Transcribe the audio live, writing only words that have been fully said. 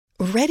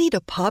Ready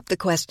to pop the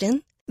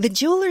question? The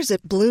jewelers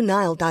at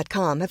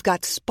BlueNile.com have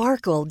got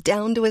sparkle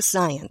down to a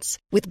science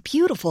with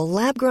beautiful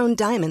lab-grown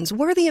diamonds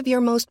worthy of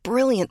your most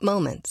brilliant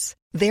moments.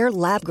 Their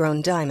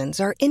lab-grown diamonds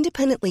are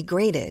independently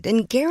graded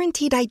and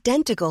guaranteed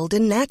identical to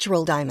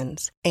natural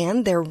diamonds,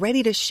 and they're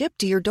ready to ship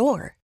to your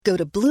door. Go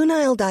to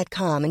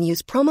BlueNile.com and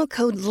use promo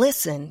code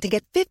LISTEN to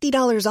get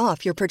 $50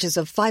 off your purchase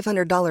of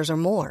 $500 or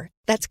more.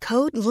 That's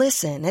code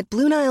LISTEN at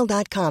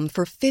BlueNile.com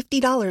for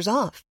 $50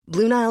 off.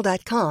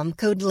 BlueNile.com,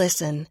 code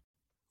LISTEN.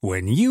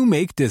 When you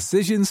make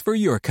decisions for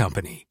your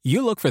company,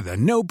 you look for the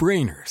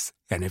no-brainers.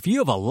 And if you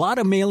have a lot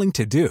of mailing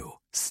to do,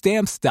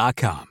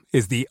 Stamps.com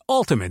is the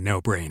ultimate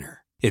no-brainer.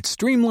 It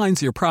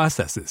streamlines your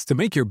processes to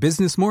make your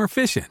business more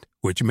efficient,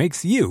 which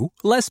makes you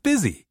less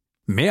busy.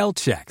 Mail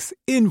checks,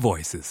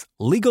 invoices,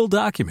 legal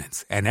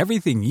documents, and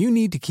everything you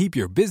need to keep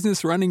your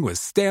business running with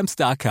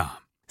Stamps.com.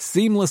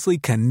 Seamlessly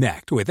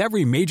connect with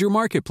every major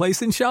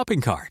marketplace and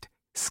shopping cart.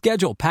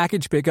 Schedule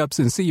package pickups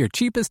and see your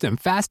cheapest and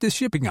fastest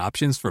shipping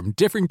options from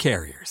different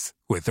carriers.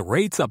 With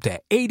rates up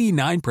to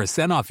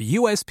 89% off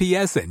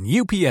USPS and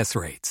UPS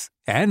rates.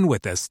 And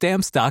with the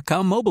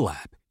Stamps.com mobile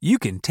app, you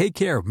can take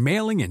care of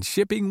mailing and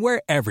shipping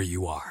wherever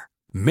you are.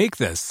 Make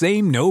the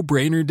same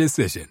no-brainer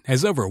decision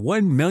as over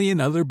 1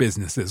 million other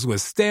businesses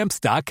with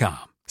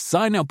Stamps.com.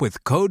 Sign up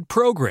with code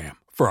PROGRAM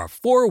for a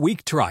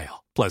 4-week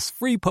trial, plus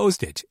free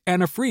postage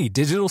and a free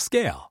digital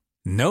scale.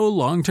 No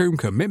long-term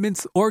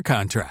commitments or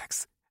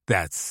contracts.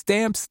 That's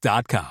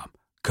Stamps.com.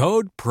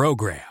 Code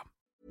PROGRAM.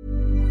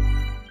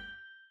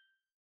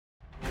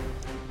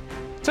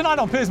 Tonight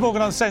on Piers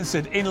Morgan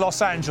Uncensored in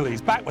Los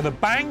Angeles, back with a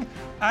bang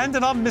and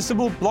an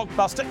unmissable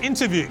blockbuster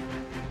interview.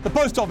 The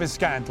post office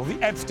scandal,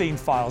 the Epstein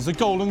files, the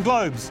Golden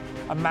Globes,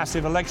 a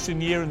massive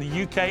election year in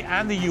the UK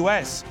and the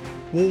US,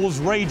 wars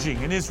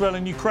raging in Israel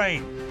and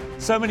Ukraine.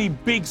 So many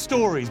big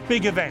stories,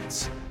 big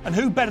events. And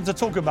who better to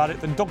talk about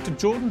it than Dr.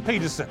 Jordan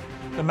Peterson,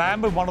 the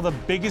man with one of the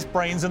biggest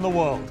brains in the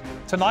world.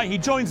 Tonight he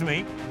joins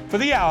me for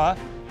the hour,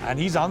 and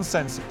he's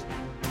uncensored.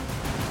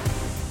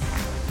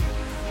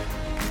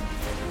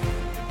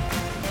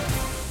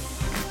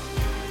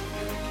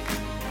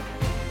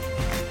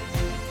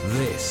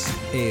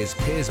 This is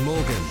Piers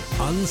Morgan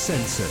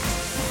Uncensored.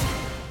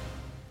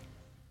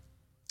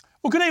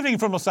 Well, good evening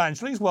from Los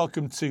Angeles.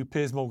 Welcome to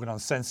Piers Morgan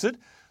Uncensored.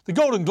 The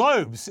Golden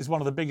Globes is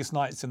one of the biggest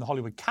nights in the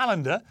Hollywood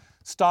calendar.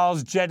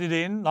 Stars jetted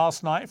in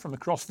last night from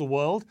across the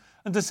world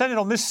and descended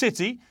on this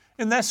city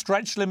in their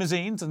stretched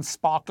limousines and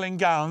sparkling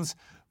gowns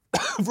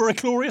for a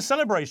glorious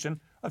celebration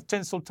of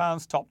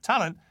Tinseltown's top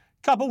talent,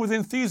 coupled with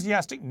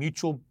enthusiastic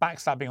mutual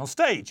backstabbing on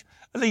stage.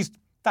 At least,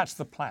 that's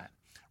the plan.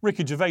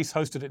 Ricky Gervais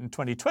hosted it in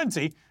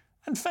 2020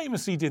 and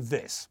famously did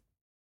this.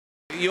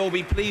 You'll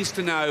be pleased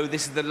to know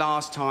this is the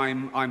last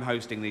time I'm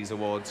hosting these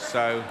awards,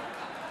 so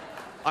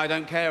I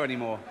don't care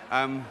anymore.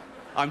 I'm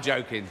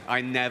joking.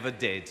 I never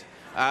did.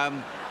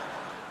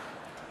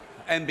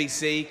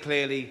 NBC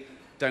clearly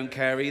don't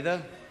care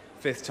either.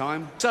 5th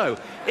time. So,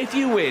 if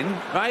you win,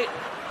 right,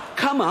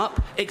 come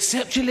up,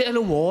 accept your little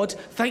award,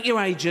 thank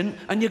your agent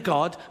and your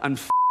God, and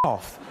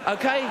off,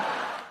 okay?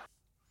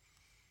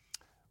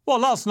 Well,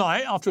 last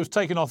night, after it was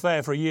taken off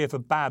air for a year for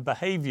bad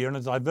behaviour and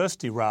a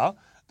diversity row,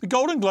 the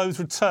Golden Globes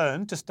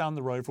returned just down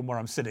the road from where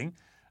I'm sitting,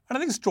 and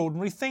an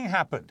extraordinary thing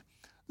happened.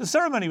 The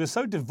ceremony was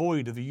so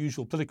devoid of the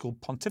usual political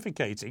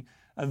pontificating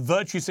and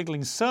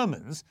virtue-signalling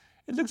sermons,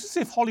 it looks as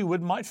if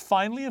Hollywood might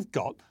finally have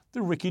got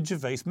the Ricky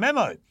Gervais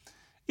memo.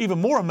 Even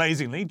more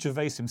amazingly,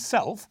 Gervais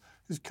himself,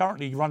 who's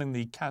currently running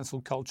the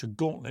cancel culture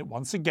gauntlet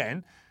once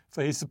again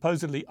for his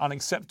supposedly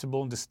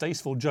unacceptable and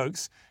distasteful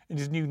jokes in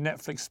his new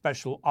Netflix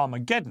special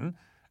Armageddon,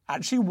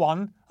 actually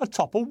won a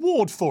top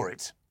award for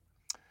it.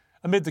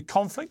 Amid the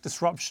conflict,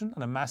 disruption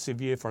and a massive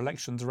year for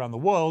elections around the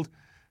world,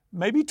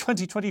 maybe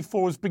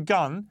 2024 has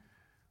begun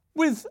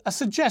with a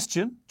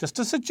suggestion, just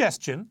a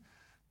suggestion,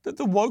 that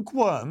the woke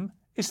worm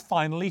is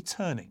finally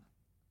turning.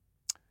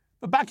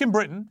 But back in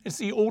Britain, it's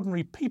the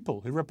ordinary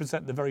people who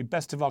represent the very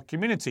best of our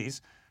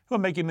communities who are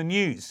making the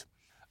news.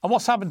 And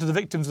what's happened to the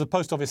victims of the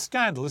post office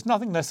scandal is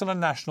nothing less than a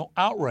national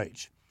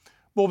outrage.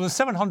 More than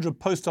 700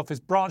 post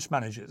office branch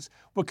managers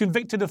were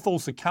convicted of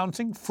false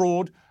accounting,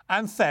 fraud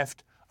and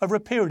theft over a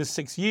period of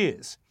 6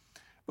 years.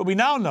 But we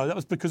now know that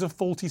was because of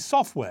faulty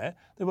software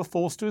they were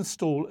forced to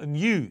install and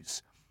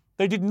use.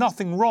 They did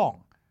nothing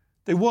wrong.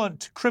 They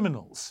weren't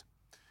criminals.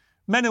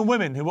 Men and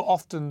women who were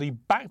often the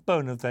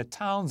backbone of their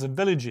towns and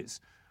villages,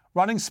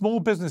 running small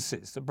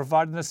businesses that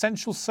provided an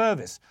essential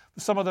service for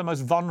some of the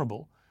most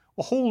vulnerable,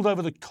 were hauled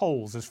over the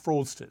coals as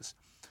fraudsters.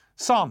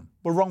 Some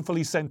were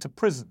wrongfully sent to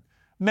prison.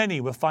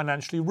 Many were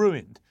financially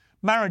ruined.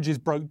 Marriages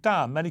broke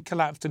down. Many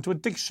collapsed into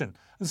addiction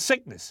and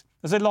sickness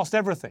as they lost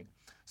everything.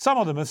 Some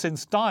of them have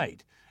since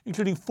died,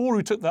 including 4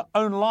 who took their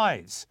own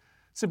lives,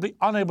 simply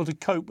unable to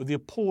cope with the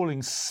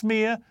appalling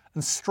smear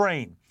and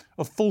strain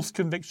of false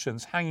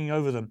convictions hanging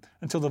over them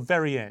until the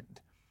very end.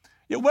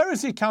 Yet where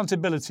is the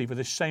accountability for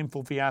this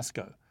shameful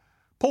fiasco?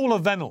 Paula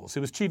Venables,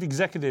 who was chief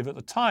executive at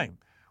the time,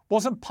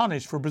 wasn't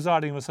punished for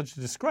presiding over such a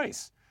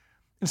disgrace.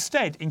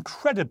 Instead,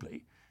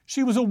 incredibly,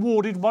 she was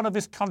awarded one of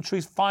this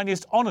country's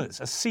finest honours,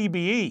 a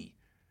CBE,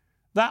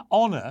 That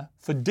honour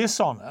for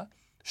dishonour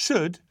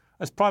should,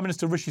 as Prime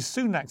Minister Rishi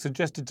Sunak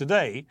suggested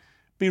today,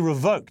 be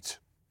revoked.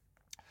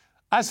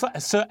 As for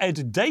Sir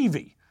Ed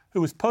Davey,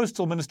 who was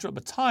Postal Minister at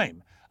the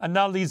time and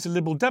now leads the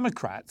Liberal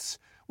Democrats,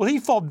 well, he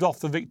fobbed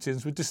off the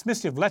victims with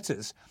dismissive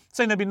letters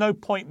saying there'd be no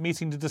point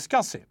meeting to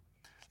discuss it.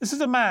 This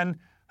is a man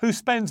who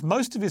spends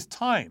most of his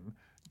time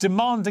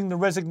demanding the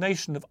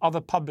resignation of other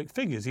public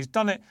figures. He's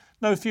done it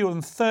no fewer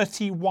than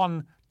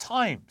 31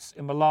 times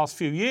in the last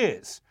few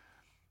years.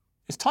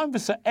 It's time for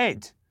Sir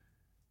Ed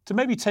to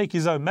maybe take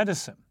his own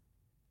medicine.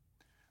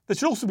 There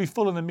should also be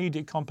full and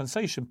immediate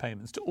compensation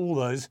payments to all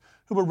those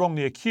who were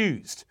wrongly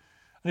accused.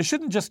 And it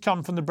shouldn't just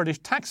come from the British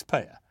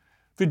taxpayer.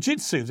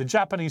 Fujitsu, the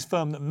Japanese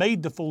firm that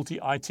made the faulty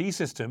IT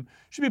system,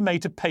 should be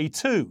made to pay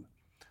too.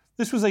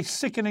 This was a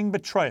sickening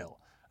betrayal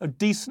of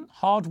decent,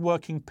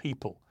 hard-working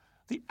people,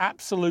 the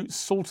absolute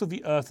salt of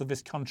the earth of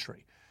this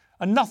country.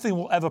 And nothing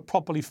will ever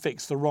properly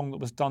fix the wrong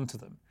that was done to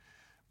them.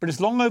 But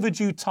it's long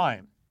overdue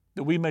time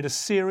that we made a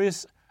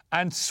serious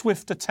and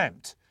swift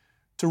attempt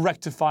to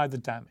rectify the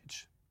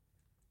damage.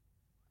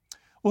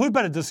 Well, who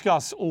better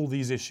discuss all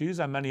these issues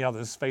and many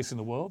others facing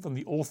the world than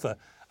the author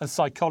and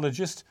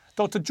psychologist,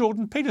 Dr.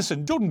 Jordan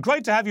Peterson. Jordan,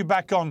 great to have you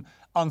back on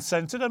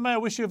Uncensored, and may I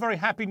wish you a very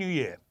happy new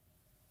year.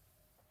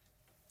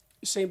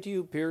 Same to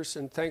you, Piers,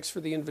 and thanks for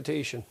the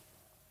invitation.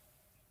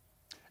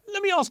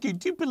 Let me ask you,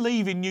 do you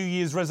believe in New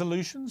Year's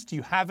resolutions? Do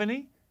you have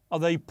any? Are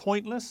they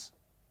pointless?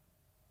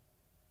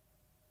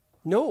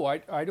 No,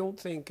 I don't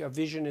think a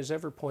vision is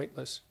ever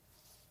pointless.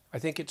 I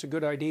think it's a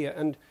good idea.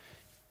 And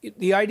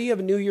the idea of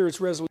a New Year's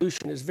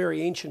resolution is a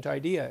very ancient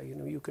idea. You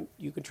know,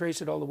 you can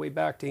trace it all the way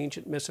back to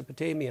ancient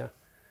Mesopotamia.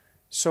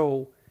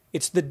 So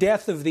it's the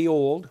death of the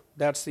old,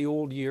 that's the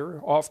old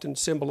year, often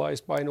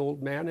symbolized by an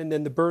old man, and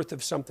then the birth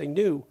of something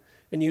new.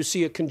 And you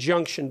see a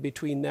conjunction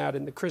between that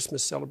and the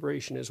Christmas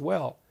celebration as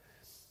well.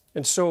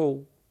 And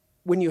so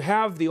when you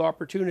have the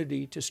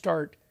opportunity to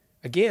start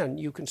again,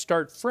 you can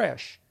start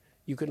fresh.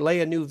 You can lay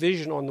a new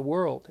vision on the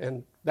world,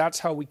 and that's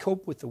how we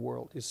cope with the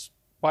world, is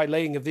by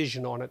laying a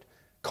vision on it,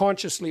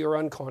 consciously or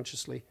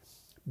unconsciously.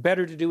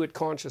 Better to do it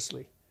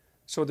consciously.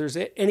 So there's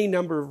any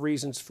number of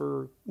reasons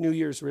for New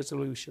Year's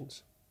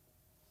resolutions.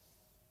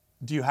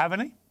 Do you have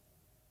any?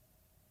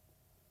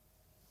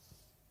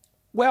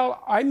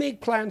 Well, I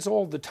make plans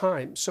all the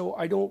time, so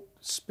I don't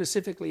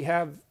specifically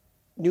have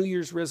New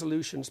Year's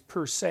resolutions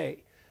per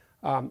se.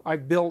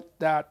 I've built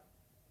that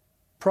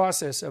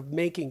process of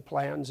making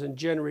plans and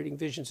generating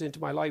visions into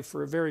my life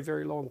for a very,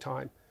 very long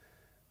time.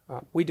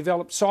 We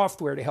developed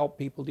software to help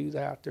people do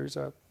that. There's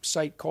a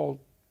site called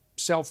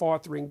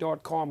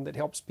selfauthoring.com that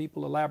helps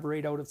people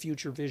elaborate out a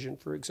future vision,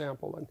 for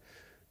example. And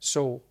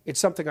so it's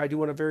something I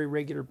do on a very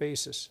regular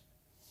basis.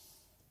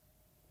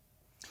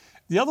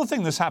 The other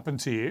thing that's happened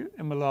to you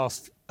in the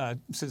last,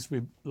 since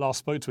we last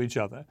spoke to each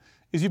other,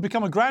 is you've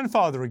become a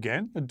grandfather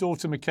again. Your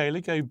daughter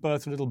Michaela gave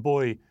birth to a little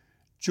boy,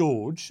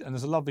 George, and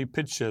there's a lovely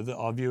picture that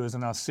our viewers are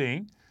now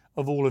seeing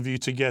of all of you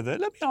together.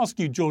 Let me ask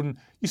you, Jordan,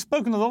 you've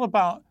spoken a lot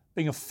about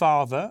being a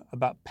father,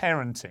 about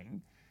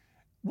parenting.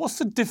 What's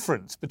the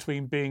difference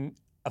between being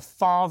a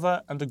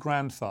father and a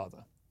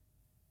grandfather?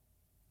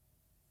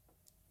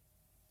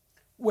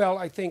 Well,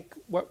 I think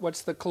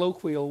what's the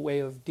colloquial way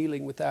of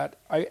dealing with that?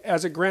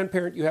 As a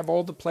grandparent, you have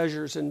all the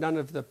pleasures and none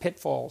of the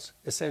pitfalls,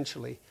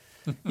 essentially.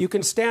 You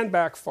can stand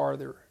back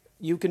farther.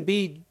 You can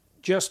be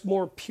just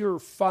more pure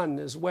fun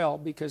as well,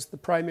 because the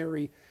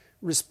primary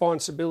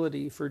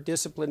responsibility for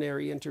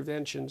disciplinary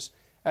interventions,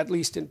 at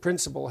least in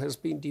principle, has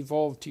been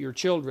devolved to your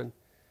children.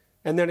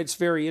 And then it's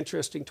very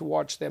interesting to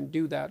watch them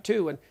do that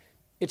too. And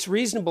it's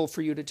reasonable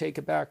for you to take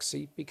a back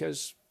seat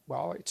because,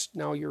 well, it's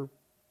now your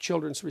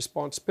children's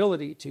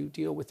responsibility to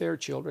deal with their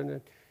children,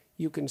 and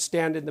you can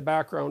stand in the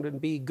background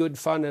and be good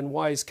fun and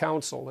wise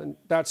counsel, and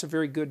that's a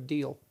very good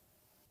deal.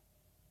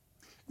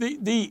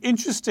 The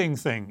interesting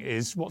thing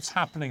is what's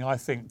happening, I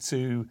think,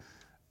 to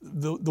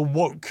the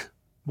woke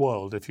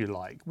world, if you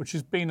like, which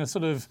has been a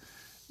sort of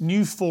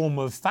new form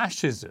of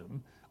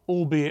fascism,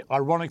 albeit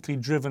ironically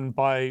driven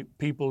by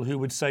people who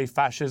would say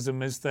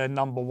fascism is their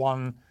number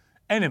one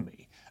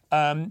enemy.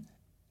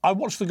 I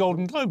watched the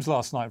Golden Globes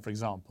last night, for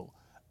example,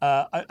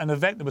 an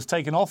event that was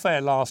taken off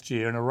air last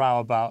year in a row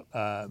about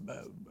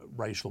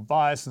racial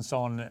bias and so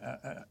on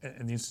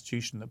in the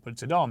institution that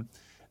puts it on.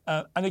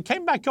 And it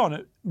came back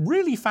on,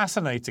 really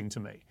fascinating to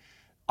me.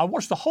 I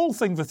watched the whole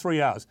thing for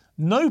 3 hours.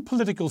 No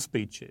political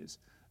speeches,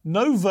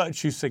 no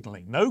virtue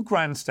signalling, no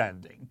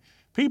grandstanding.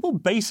 People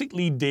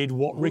basically did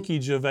what Ricky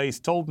Gervais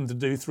told them to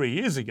do 3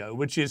 years ago,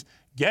 which is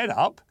get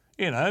up,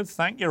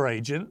 thank your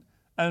agent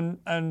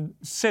and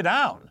sit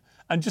down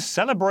and just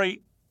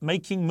celebrate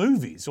making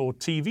movies or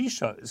TV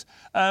shows.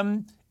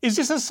 Is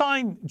this a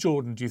sign,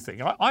 Jordan, do you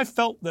think? I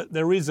felt that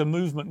there is a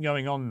movement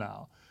going on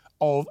now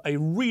of a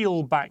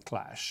real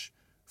backlash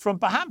from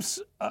perhaps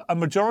a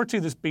majority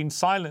that's been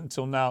silent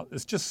till now,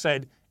 that's just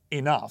said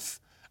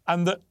enough,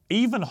 and that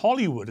even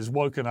Hollywood has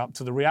woken up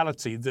to the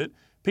reality that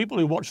people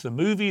who watch the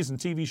movies and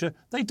TV shows,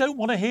 they don't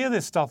want to hear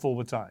this stuff all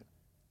the time.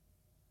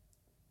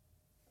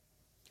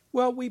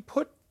 Well, we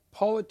put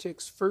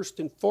politics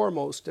first and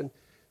foremost, and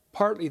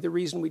partly the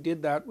reason we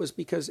did that was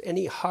because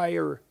any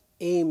higher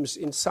aims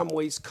in some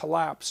ways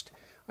collapsed.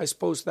 I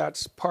suppose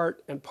that's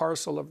part and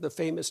parcel of the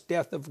famous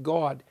death of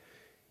God.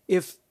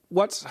 If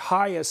what's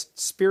highest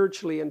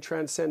spiritually and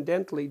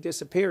transcendentally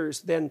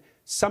disappears, then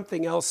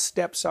something else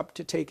steps up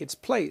to take its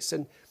place.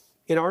 And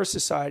in our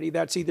society,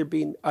 that's either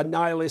been a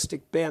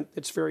nihilistic bent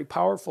that's very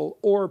powerful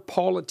or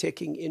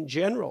politicking in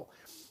general.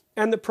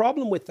 And the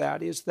problem with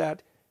that is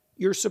that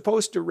you're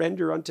supposed to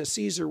render unto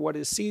Caesar what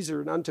is Caesar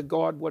and unto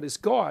God what is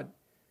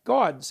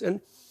God's.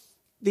 And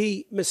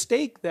the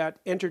mistake that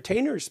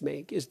entertainers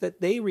make is that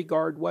they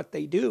regard what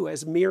they do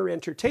as mere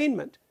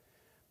entertainment.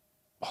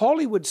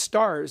 Hollywood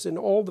stars and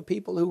all the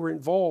people who were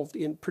involved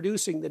in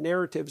producing the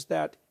narratives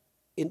that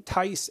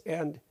entice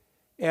and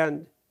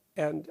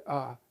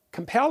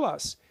compel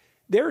us,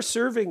 they're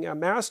serving a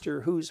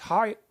master who's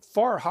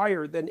far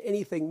higher than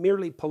anything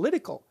merely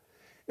political.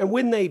 And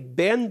when they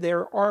bend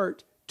their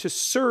art to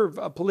serve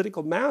a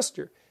political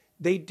master,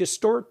 they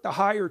distort the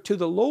higher to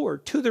the lower,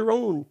 to their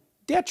own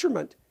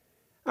detriment.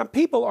 And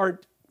people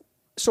aren't,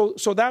 so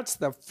that's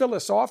the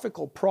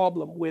philosophical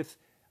problem with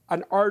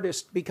an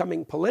artist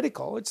becoming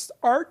political. It's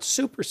art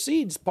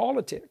supersedes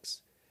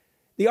politics.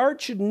 The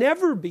art should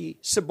never be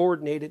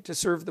subordinated to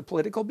serve the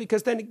political,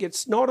 because then it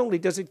gets, not only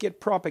does it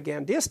get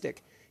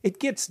propagandistic, it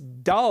gets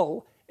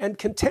dull and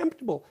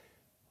contemptible.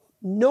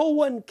 No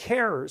one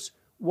cares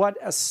what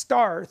a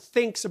star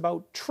thinks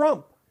about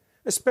Trump,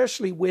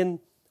 especially when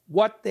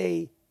what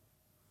they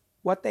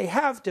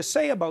have to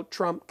say about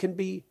Trump can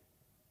be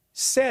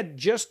said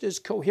just as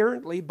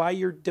coherently by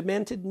your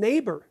demented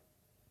neighbor.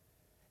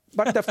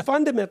 But the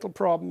fundamental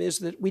problem is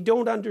that we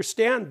don't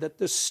understand that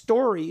the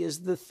story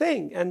is the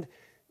thing. And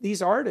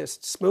these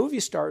artists, movie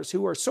stars,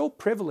 who are so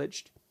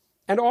privileged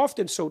and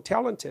often so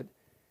talented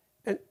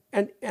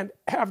and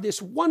have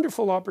this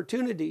wonderful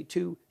opportunity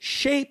to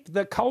shape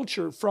the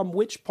culture from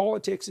which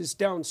politics is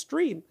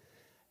downstream,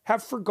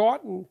 have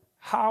forgotten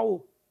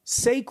how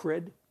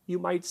sacred, you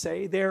might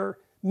say, their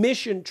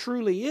mission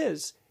truly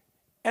is.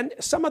 And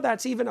some of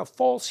that's even a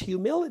false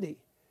humility.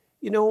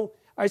 You know,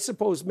 I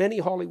suppose many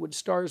Hollywood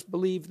stars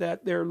believe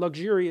that their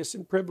luxurious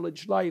and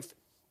privileged life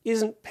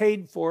isn't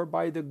paid for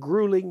by the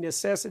grueling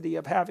necessity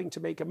of having to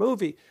make a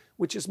movie,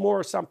 which is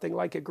more something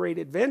like a great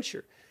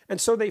adventure. And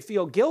so they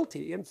feel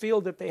guilty and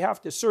feel that they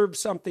have to serve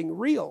something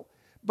real.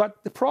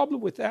 But the problem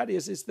with that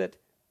is that,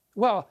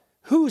 well,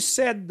 who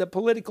said the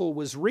political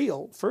was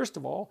real, first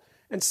of all?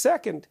 And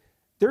second,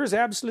 there is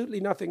absolutely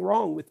nothing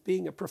wrong with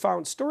being a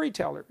profound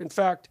storyteller. In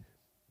fact,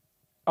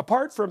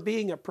 apart from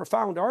being a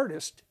profound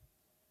artist,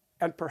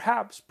 and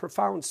perhaps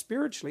profound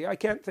spiritually, I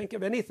can't think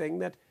of anything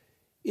that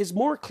is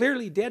more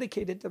clearly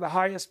dedicated to the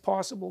highest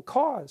possible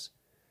cause.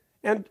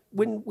 And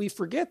when we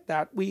forget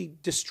that, we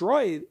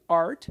destroy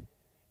art,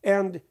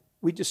 and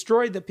we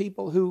destroy the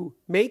people who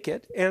make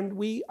it, and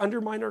we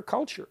undermine our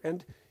culture.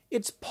 And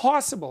it's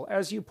possible,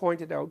 as you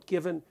pointed out,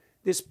 given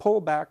this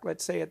pullback,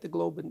 let's say at the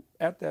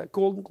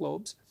Golden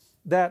Globes,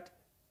 that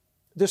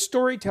the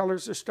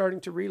storytellers are starting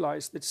to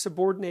realize that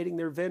subordinating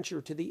their venture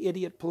to the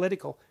idiot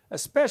political,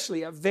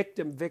 especially a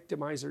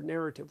victim-victimizer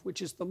narrative, which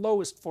is the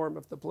lowest form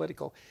of the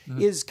political,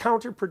 is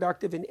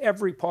counterproductive in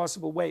every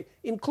possible way,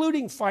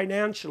 including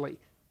financially,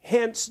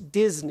 hence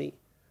Disney.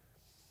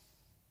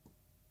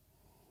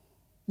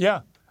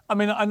 Yeah. I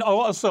mean, and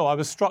also I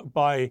was struck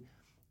by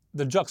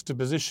the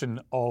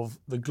juxtaposition of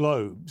the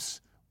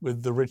Globes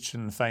with the rich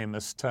and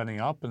famous turning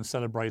up and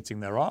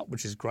celebrating their art,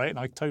 which is great. And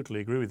I totally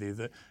agree with you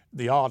that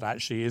the art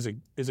actually is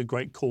a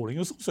great calling. It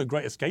was also a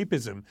great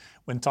escapism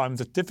when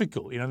times are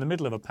difficult. You know, in the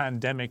middle of a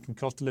pandemic and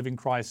cost of living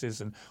crisis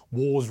and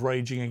wars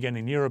raging again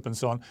in Europe and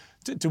so on,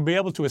 to be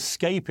able to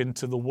escape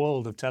into the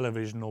world of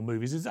television or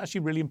movies is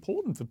actually really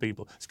important for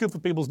people. It's good for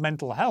people's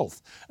mental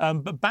health.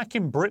 But back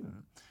in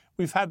Britain,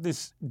 we've had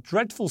this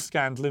dreadful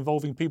scandal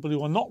involving people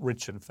who are not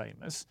rich and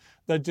famous.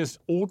 They're just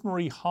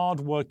ordinary,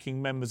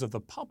 hard-working members of the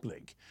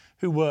public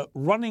who were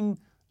running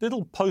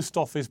little post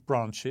office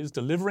branches,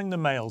 delivering the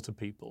mail to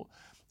people.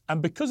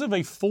 And because of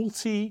a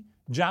faulty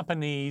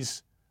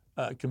Japanese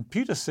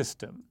computer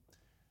system,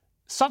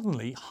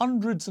 suddenly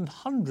hundreds and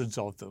hundreds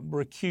of them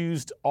were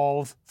accused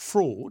of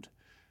fraud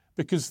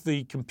because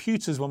the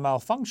computers were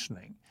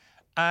malfunctioning.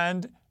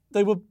 And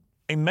they were,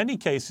 in many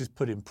cases,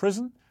 put in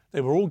prison. They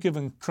were all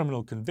given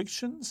criminal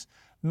convictions.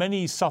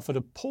 Many suffered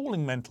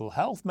appalling mental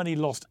health. Many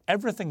lost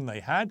everything they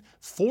had.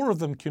 4 of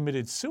them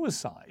committed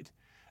suicide.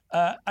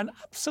 An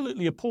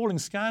absolutely appalling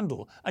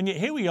scandal. And yet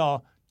here we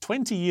are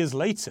 20 years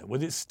later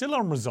with it still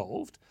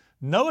unresolved,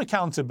 no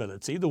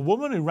accountability. The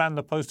woman who ran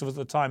the post office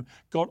at the time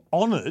got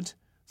honoured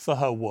for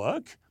her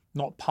work,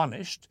 not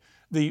punished.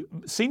 The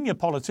senior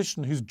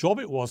politician whose job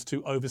it was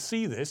to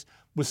oversee this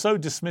was so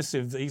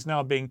dismissive that he's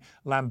now being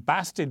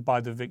lambasted by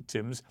the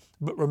victims,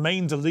 but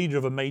remains a leader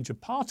of a major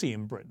party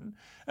in Britain.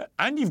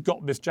 And you've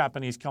got this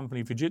Japanese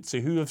company,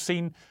 Fujitsu, who have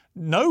seen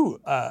no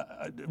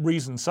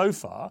reason so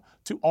far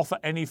to offer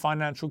any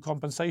financial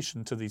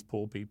compensation to these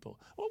poor people.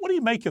 What do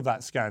you make of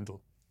that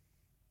scandal?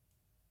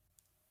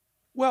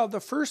 Well, the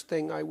first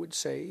thing I would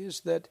say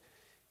is that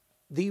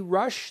the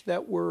rush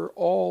that we're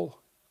all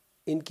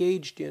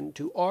engaged in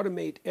to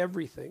automate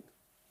everything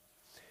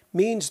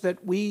means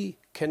that we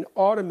can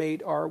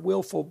automate our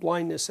willful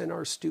blindness and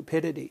our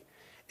stupidity.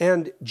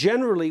 And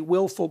generally,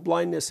 willful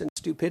blindness and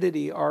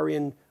stupidity are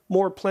in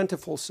more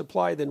plentiful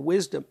supply than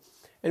wisdom.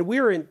 And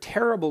we're in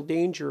terrible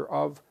danger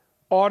of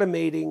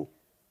automating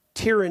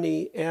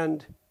tyranny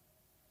and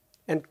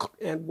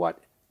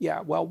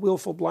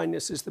willful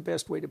blindness is the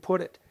best way to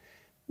put it.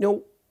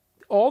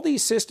 All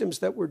these systems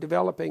that we're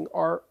developing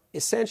are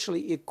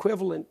essentially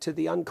equivalent to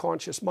the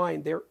unconscious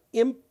mind.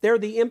 They're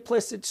the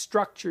implicit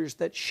structures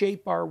that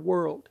shape our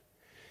world.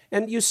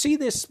 And you see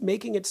this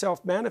making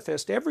itself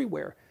manifest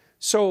everywhere.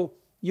 So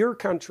your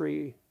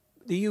country,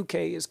 the UK,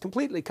 is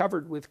completely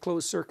covered with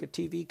closed-circuit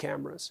TV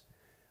cameras,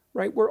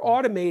 right? We're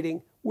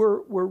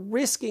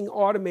risking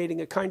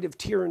automating a kind of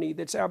tyranny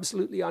that's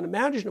absolutely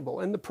unimaginable.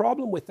 And the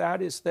problem with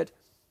that is that,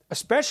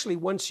 especially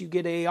once you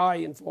get AI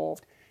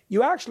involved,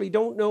 you actually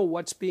don't know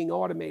what's being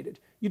automated.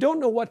 You don't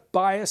know what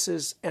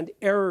biases and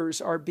errors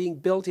are being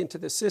built into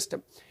the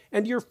system.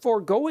 And you're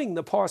foregoing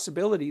the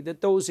possibility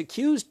that those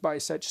accused by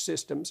such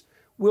systems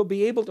will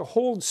be able to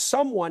hold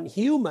someone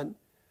human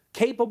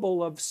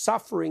capable of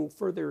suffering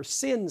for their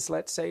sins,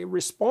 let's say,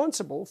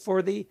 responsible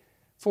for the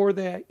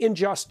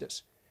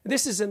injustice.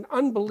 This is an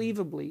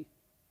unbelievably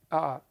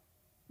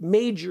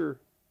major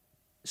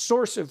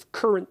source of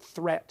current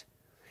threat.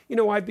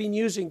 I've been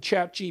using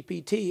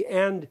ChatGPT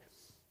and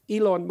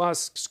Elon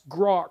Musk's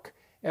Grok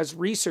as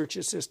research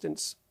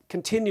assistants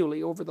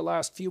continually over the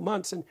last few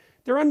months, and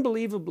they're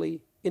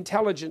unbelievably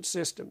intelligent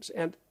systems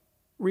and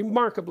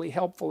remarkably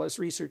helpful as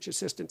research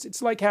assistants.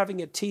 It's like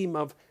having a team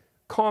of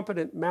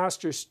competent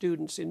master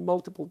students in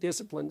multiple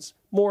disciplines,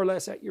 more or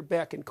less at your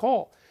beck and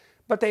call.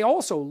 But they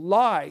also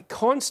lie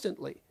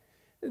constantly.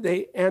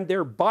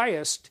 They're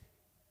biased,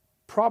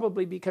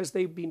 probably because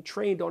they've been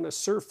trained on a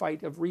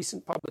surfeit of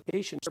recent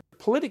publications. They're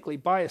politically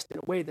biased in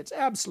a way that's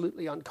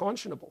absolutely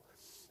unconscionable.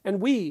 And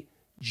we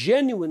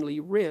genuinely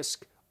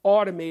risk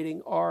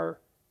automating our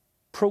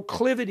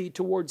proclivity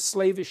towards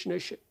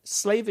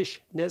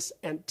slavishness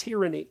and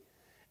tyranny.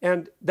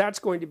 And that's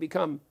going to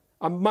become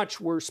a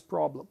much worse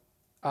problem.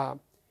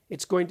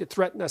 It's going to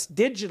threaten us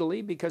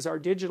digitally because our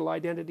digital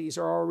identities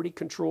are already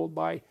controlled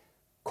by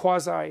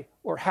quasi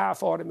or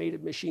half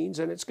automated machines,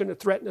 and it's going to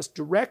threaten us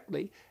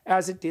directly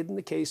as it did in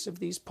the case of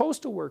these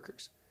postal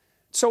workers.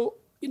 So,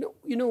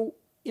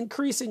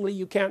 increasingly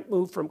you can't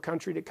move from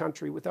country to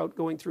country without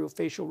going through a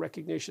facial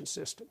recognition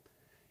system.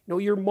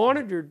 You're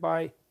monitored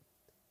by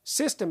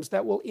systems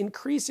that will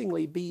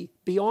increasingly be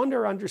beyond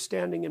our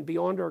understanding and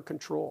beyond our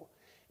control.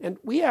 And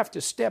we have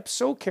to step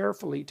so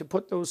carefully to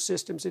put those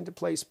systems into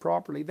place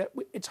properly that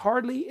it's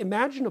hardly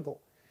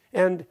imaginable.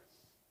 And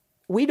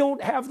we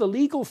don't have the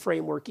legal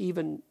framework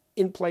even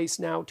in place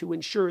now to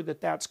ensure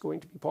that that's going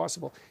to be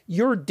possible.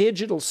 Your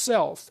digital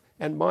self,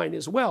 and mine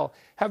as well,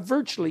 have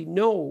virtually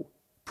no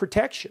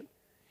protection.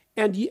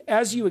 And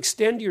as you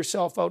extend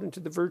yourself out into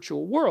the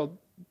virtual world,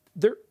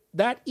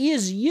 that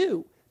is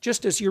you,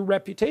 just as your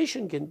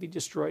reputation can be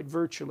destroyed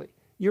virtually.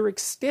 You're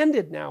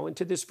extended now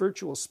into this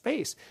virtual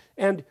space.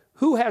 And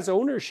who has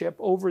ownership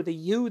over the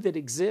you that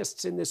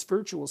exists in this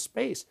virtual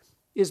space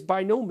is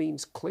by no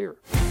means clear.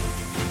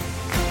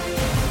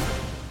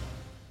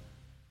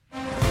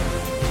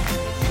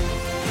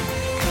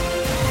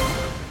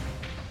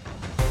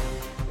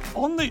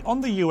 On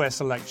the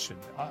US election,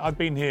 I've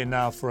been here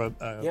now for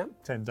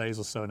 10 days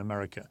or so in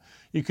America.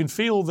 You can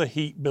feel the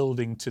heat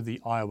building to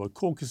the Iowa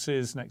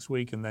caucuses next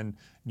week and then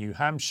New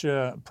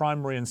Hampshire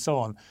primary and so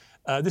on.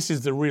 This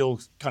is the real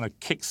kind of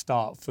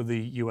kickstart for the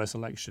US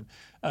election.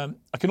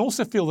 I can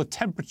also feel the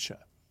temperature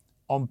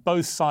on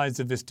both sides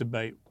of this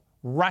debate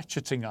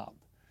ratcheting up.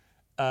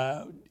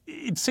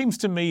 It seems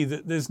to me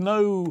that there's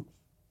no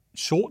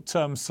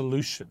short-term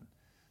solution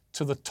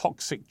to the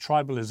toxic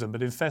tribalism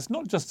that infests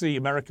not just the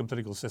American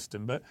political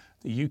system, but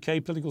the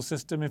UK political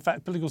system, in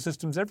fact, political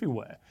systems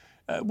everywhere.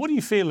 What do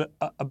you feel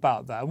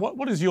about that?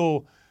 What's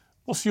your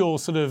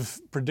sort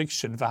of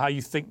prediction for how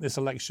you think this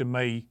election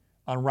may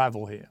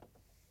unravel here?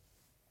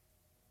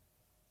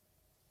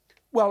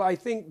 Well, I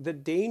think the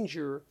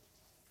danger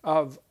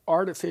of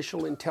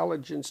artificial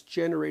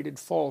intelligence-generated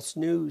false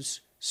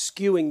news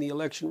skewing the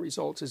election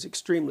results is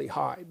extremely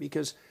high,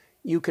 because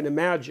you can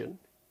imagine,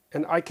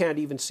 and I can't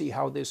even see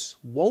how this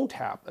won't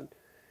happen,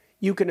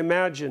 you can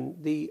imagine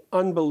the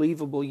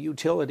unbelievable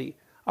utility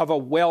of a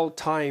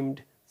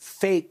well-timed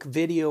fake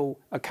video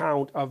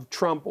account of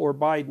Trump or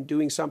Biden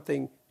doing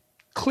something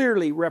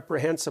clearly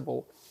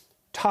reprehensible,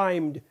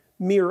 timed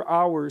mere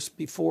hours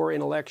before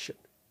an election.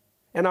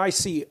 And I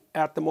see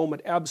at the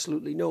moment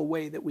absolutely no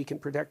way that we can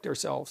protect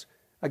ourselves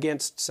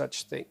against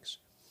such things.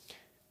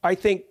 I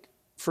think,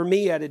 for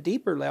me, at a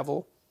deeper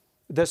level,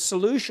 the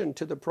solution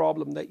to the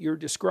problem that you're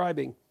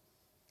describing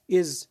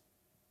is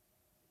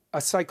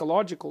a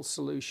psychological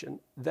solution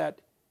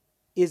that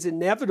is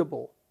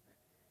inevitable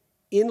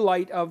in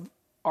light of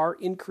our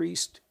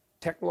increased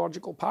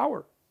technological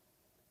power.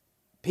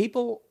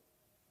 People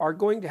are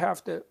going to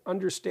have to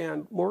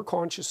understand more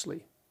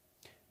consciously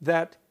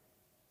that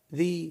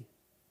the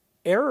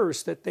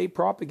errors that they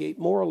propagate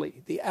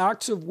morally, the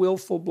acts of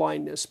willful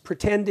blindness,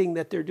 pretending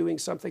that they're doing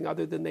something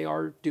other than they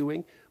are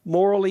doing,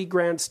 morally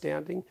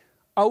grandstanding,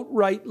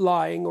 outright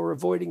lying or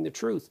avoiding the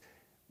truth.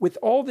 With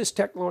all this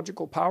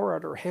technological power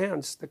at our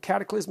hands, the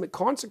cataclysmic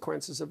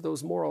consequences of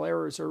those moral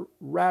errors are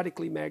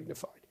radically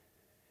magnified.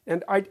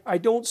 And I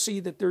don't see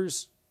that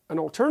there's an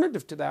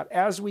alternative to that.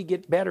 As we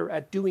get better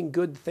at doing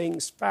good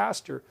things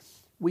faster,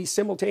 we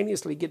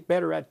simultaneously get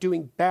better at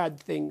doing bad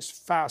things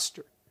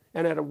faster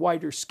and at a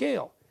wider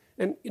scale.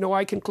 And,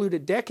 I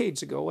concluded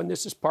decades ago, and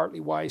this is partly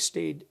why I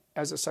stayed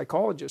as a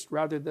psychologist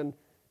rather than,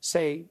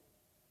 say,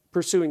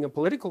 pursuing a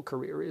political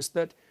career, is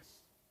that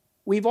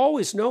we've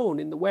always known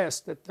in the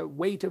West that the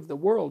weight of the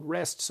world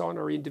rests on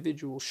our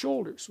individual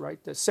shoulders,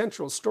 right? The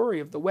central story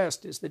of the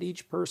West is that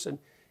each person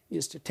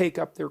is to take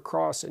up their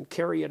cross and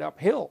carry it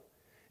uphill,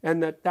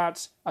 and that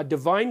that's a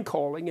divine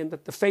calling, and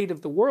that the fate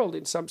of the world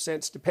in some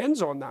sense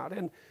depends on that.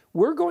 And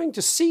we're going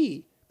to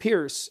see,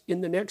 Piers,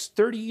 in the next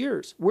 30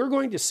 years, we're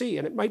going to see,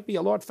 and it might be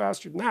a lot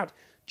faster than that,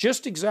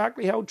 just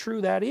exactly how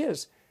true that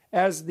is,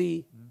 as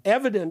the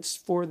evidence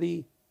for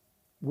the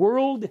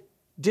world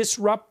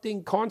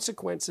disrupting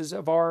consequences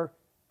of our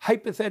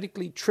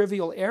hypothetically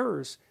trivial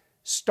errors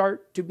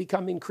start to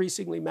become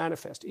increasingly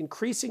manifest,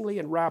 increasingly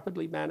and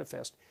rapidly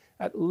manifest.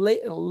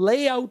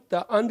 Lay out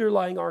the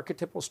underlying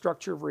archetypal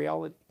structure of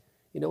reality,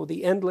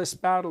 the endless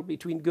battle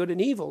between good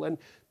and evil. And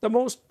the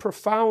most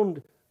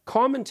profound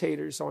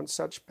commentators on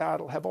such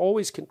battle have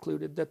always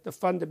concluded that the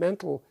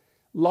fundamental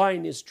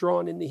line is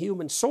drawn in the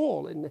human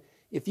soul. And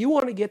if you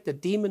want to get the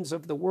demons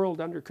of the world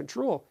under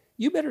control,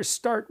 you better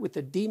start with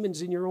the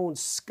demons in your own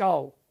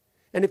skull.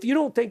 And if you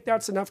don't think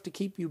that's enough to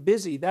keep you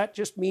busy, that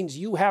just means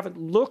you haven't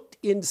looked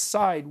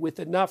inside with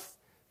enough,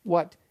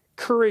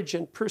 courage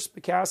and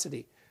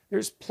perspicacity.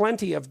 There's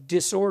plenty of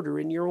disorder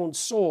in your own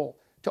soul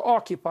to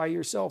occupy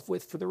yourself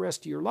with for the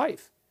rest of your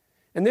life.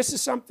 And this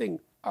is something,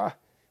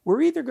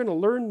 we're either going to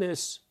learn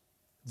this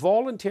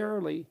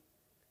voluntarily,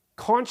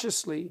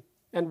 consciously,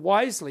 and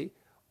wisely,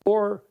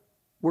 or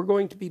we're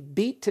going to be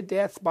beat to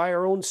death by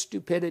our own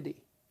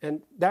stupidity.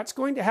 And that's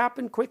going to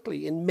happen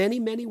quickly in many,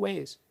 many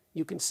ways.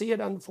 You can see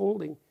it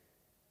unfolding.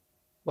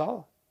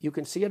 Well, you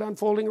can see it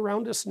unfolding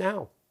around us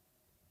now.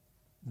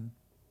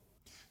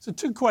 So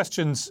 2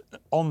 questions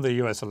on the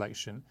US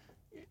election.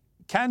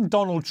 Can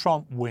Donald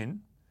Trump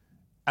win?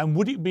 And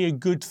would it be a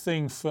good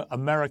thing for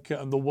America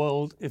and the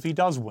world if he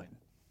does win?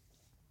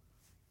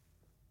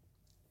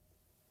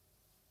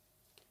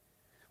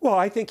 Well,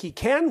 I think he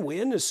can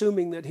win,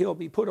 assuming that he'll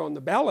be put on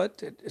the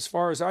ballot. As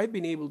far as I've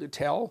been able to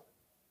tell,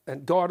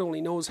 and God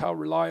only knows how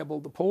reliable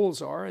the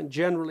polls are, and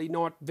generally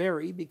not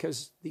very,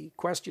 because the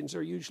questions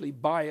are usually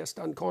biased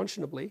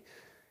unconscionably,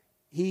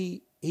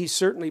 he's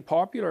certainly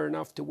popular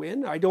enough to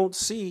win. I don't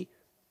see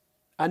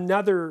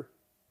another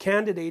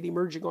candidate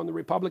emerging on the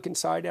Republican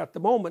side at the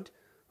moment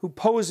who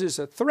poses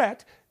a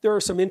threat. There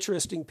are some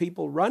interesting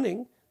people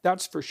running,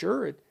 that's for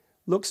sure. It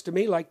looks to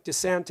me like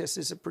DeSantis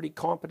is a pretty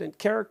competent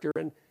character,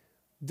 and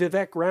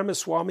Vivek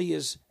Ramaswamy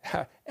is,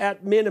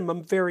 at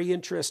minimum, very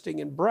interesting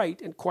and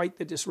bright and quite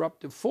the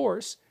disruptive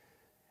force.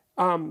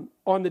 On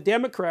the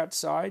Democrat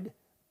side,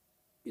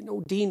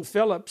 Dean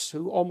Phillips,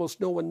 who almost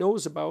no one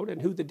knows about,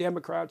 and who the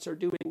Democrats are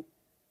doing,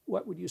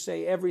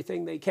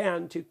 everything they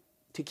can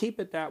to keep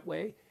it that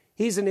way.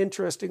 He's an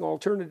interesting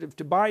alternative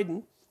to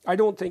Biden. I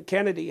don't think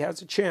Kennedy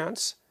has a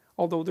chance,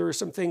 although there are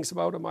some things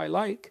about him I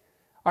like.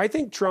 I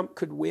think Trump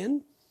could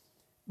win.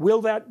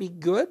 Will that be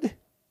good?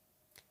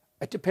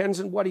 It depends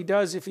on what he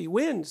does if he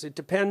wins. It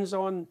depends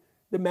on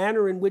the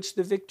manner in which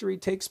the victory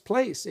takes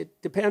place.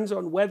 It depends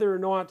on whether or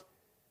not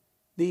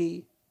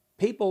the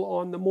people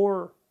on the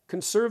more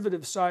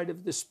conservative side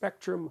of the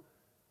spectrum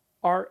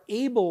are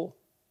able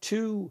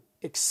to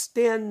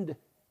extend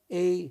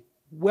a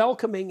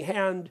welcoming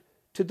hand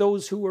to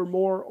those who are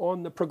more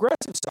on the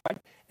progressive side.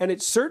 And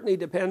it certainly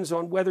depends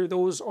on whether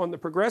those on the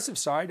progressive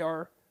side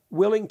are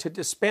willing to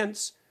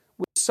dispense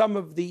with some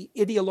of the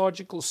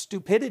ideological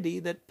stupidity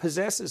that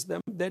possesses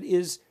them, that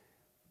is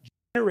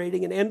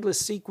generating an endless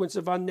sequence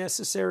of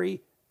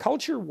unnecessary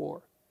culture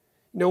war.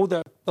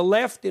 The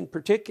left in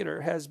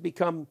particular has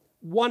become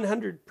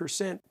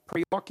 100%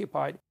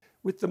 preoccupied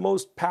with the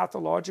most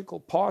pathological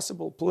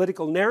possible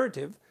political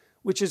narrative,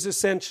 which is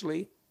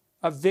essentially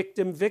a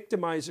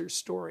victim-victimizer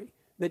story,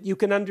 that you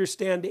can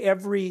understand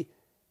every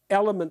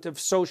element of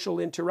social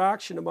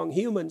interaction among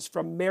humans,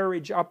 from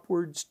marriage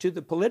upwards to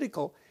the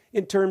political,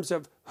 in terms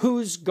of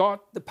who's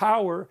got the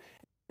power,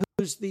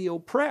 who's the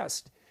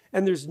oppressed.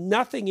 And there's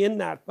nothing in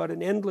that but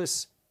an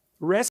endless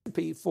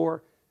recipe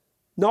for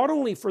not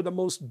only for the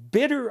most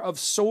bitter of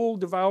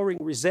soul-devouring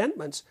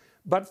resentments,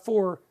 but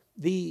for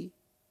the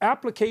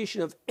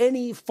application of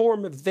any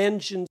form of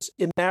vengeance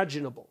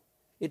imaginable.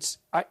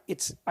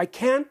 I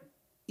can't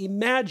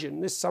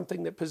imagine, this is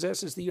something that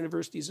possesses the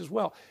universities as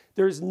well,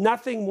 there's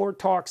nothing more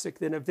toxic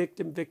than a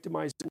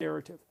victim-victimized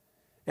narrative.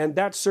 And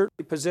that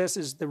certainly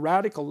possesses the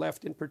radical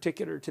left in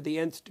particular to the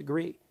nth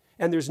degree.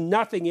 And there's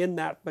nothing in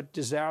that but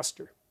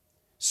disaster.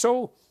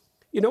 So,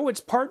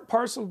 it's part and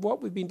parcel of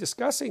what we've been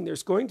discussing.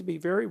 There's going to be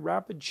very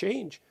rapid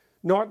change.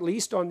 not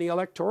least on the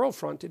electoral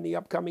front in the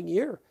upcoming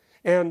year.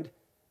 And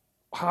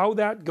how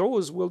that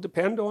goes will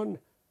depend on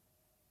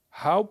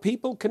how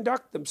people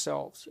conduct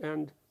themselves,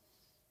 and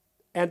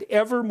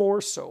ever more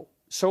so.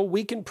 So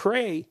we can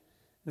pray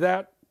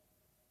that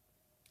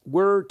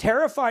we're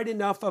terrified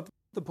enough of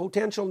the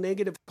potential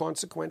negative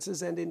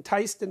consequences and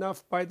enticed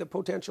enough by the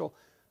potential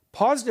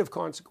positive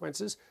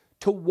consequences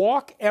to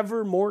walk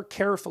ever more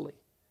carefully.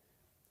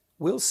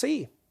 We'll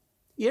see.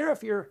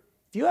 If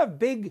you have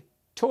big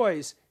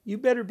toys, you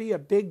better be a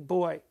big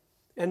boy.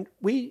 And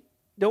we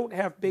don't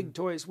have big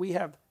toys, we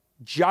have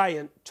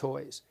giant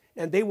toys.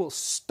 And they will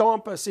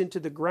stomp us into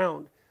the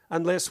ground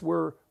unless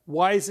we're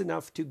wise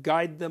enough to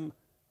guide them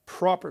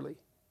properly.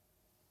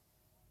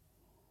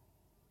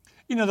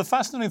 You know, the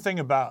fascinating thing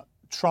about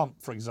Trump,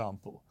 for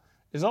example,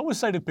 is I always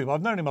say to people,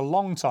 I've known him a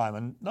long time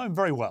and know him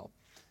very well.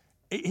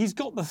 He's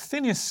got the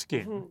thinnest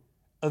skin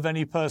of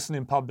any person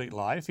in public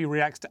life. He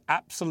reacts to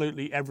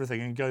absolutely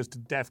everything and goes to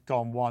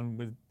DEFCON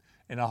 1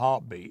 in a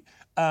heartbeat.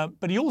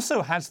 But he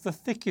also has the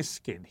thickest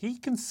skin. He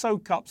can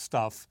soak up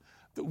stuff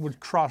that would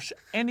crush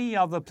any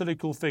other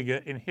political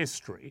figure in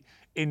history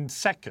in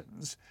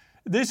seconds.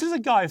 This is a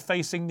guy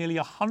facing nearly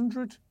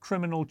 100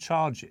 criminal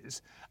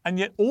charges, and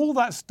yet all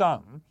that's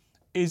done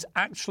is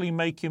actually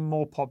make him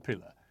more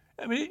popular.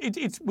 I mean,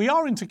 we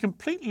are into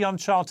completely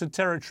uncharted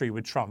territory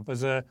with Trump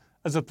as a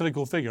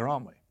political figure,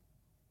 aren't we?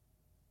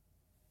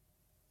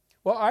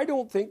 Well, I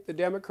don't think the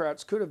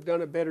Democrats could have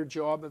done a better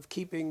job of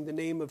keeping the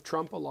name of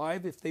Trump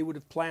alive if they would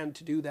have planned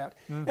to do that.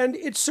 And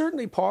it's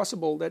certainly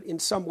possible that in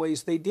some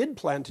ways they did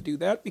plan to do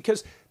that,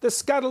 because the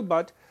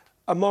scuttlebutt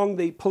among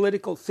the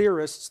political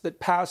theorists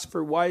that pass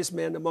for wise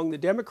men among the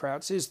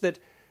Democrats is that,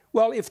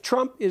 well, if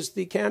Trump is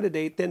the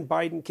candidate, then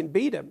Biden can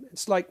beat him.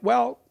 It's like,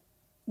 well,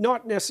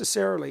 not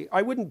necessarily.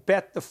 I wouldn't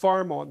bet the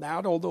farm on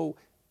that, although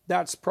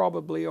that's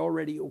probably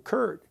already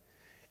occurred.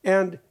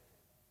 And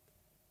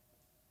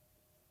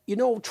you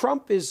know,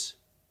 Trump is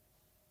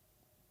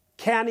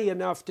canny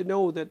enough to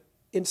know that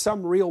in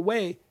some real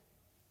way,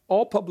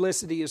 all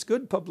publicity is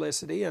good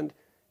publicity. And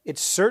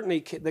it's certainly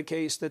the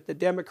case that the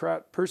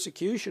Democrat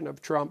persecution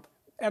of Trump,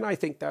 and I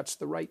think that's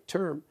the right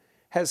term,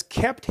 has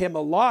kept him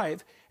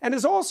alive and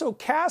has also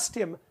cast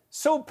him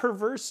so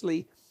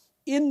perversely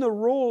in the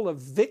role of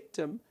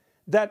victim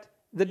that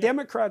the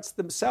Democrats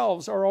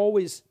themselves are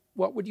always,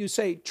 what would you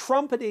say,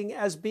 trumpeting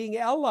as being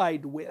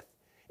allied with.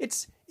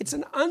 It's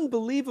an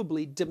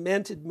unbelievably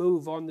demented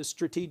move on the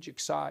strategic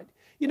side.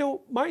 You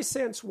know, my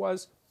sense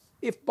was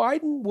if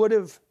Biden would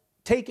have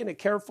taken a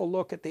careful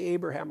look at the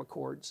Abraham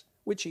Accords,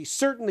 which he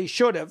certainly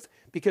should have,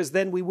 because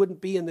then we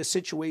wouldn't be in the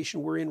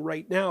situation we're in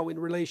right now in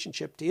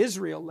relationship to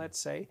Israel, let's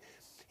say.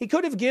 He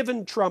could have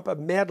given Trump a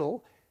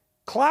medal,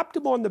 clapped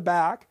him on the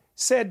back,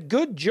 said,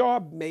 "Good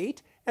job,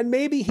 mate," and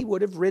maybe he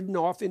would have ridden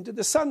off into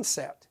the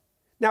sunset.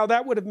 Now,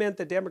 that would have meant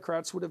the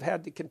Democrats would have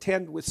had to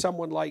contend with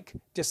someone like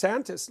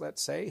DeSantis,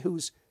 let's say,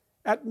 who's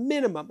at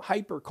minimum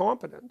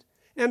hyper-competent.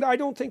 And I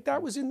don't think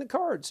that was in the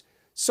cards.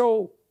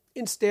 So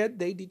instead,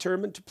 they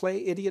determined to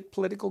play idiot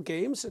political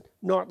games,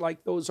 not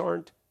like those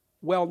aren't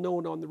well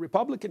known on the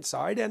Republican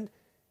side, and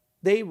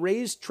they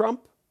raised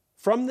Trump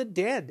from the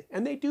dead,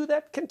 and they do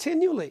that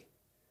continually.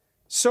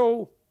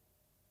 So,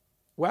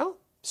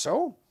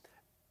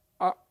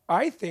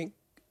 I think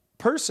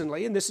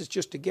personally, and this is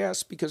just a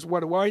guess because what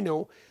do I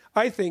know,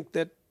 I think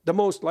that the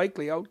most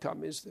likely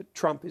outcome is that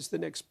Trump is the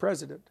next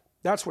president.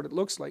 That's what it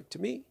looks like to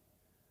me.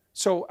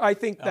 So I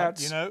think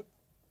that's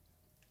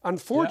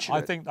unfortunate.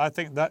 Yeah, I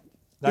think that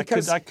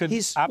could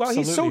he's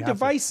absolutely he's so happen.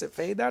 Divisive,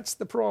 eh? That's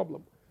the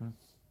problem.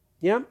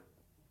 Yeah?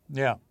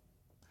 Yeah.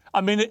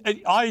 I mean,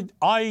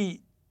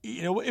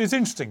 it was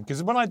interesting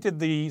because when I did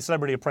the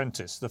Celebrity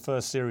Apprentice, the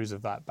first series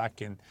of that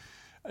back in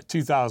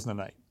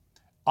 2008,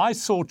 I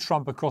saw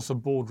Trump across a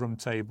boardroom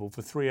table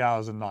for 3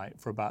 hours a night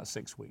for about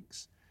 6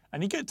 weeks.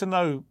 And you get to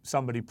know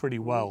somebody pretty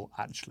well,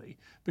 actually,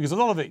 because a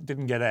lot of it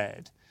didn't get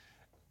aired.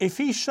 If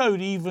he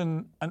showed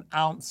even an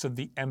ounce of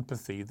the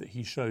empathy that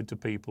he showed to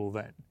people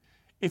then,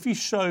 if he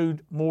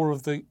showed more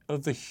of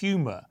the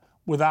humour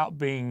without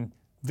being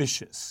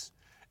vicious,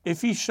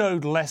 if he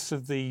showed less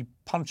of the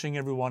punching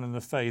everyone in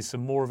the face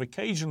and more of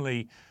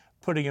occasionally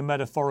putting a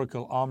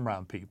metaphorical arm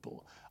around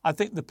people, I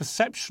think the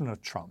perception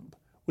of Trump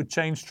would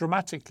change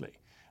dramatically.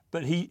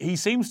 But he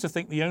seems to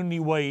think the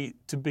only way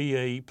to be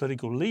a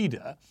political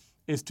leader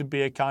is to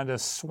be a kind of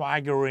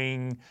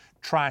swaggering,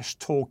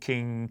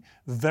 trash-talking,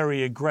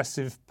 very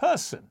aggressive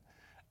person.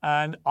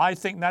 And I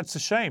think that's a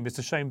shame. It's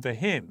a shame for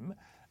him,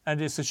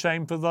 and it's a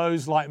shame for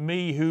those like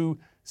me who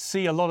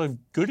see a lot of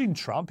good in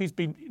Trump.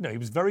 He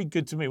was very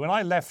good to me. When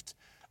I left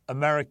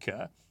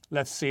America,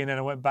 left CNN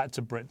and went back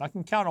to Britain, I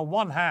can count on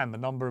one hand the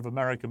number of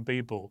American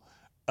people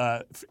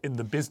in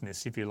the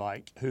business, if you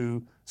like,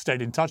 who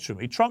stayed in touch with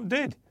me. Trump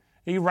did.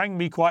 He rang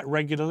me quite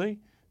regularly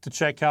to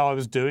check how I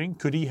was doing.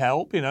 Could he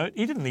help? He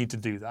didn't need to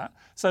do that.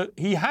 So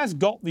he has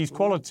got these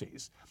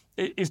qualities.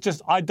 It's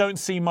just I don't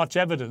see much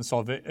evidence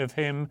of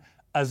him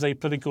as a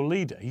political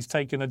leader. He's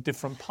taken a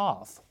different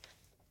path.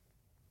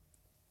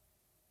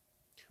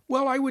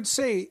 Well, I would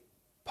say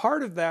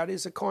part of that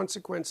is a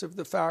consequence of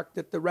the fact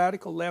that the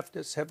radical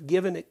leftists have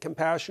given it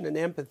compassion and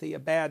empathy a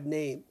bad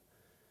name.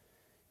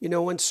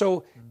 And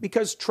so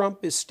because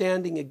Trump is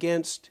standing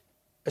against,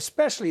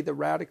 especially the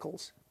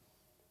radicals,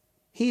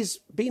 he's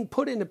being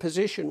put in a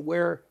position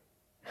where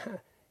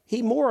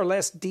he more or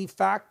less de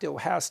facto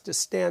has to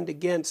stand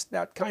against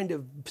that kind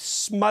of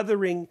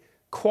smothering,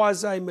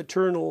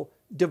 quasi-maternal,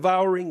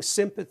 devouring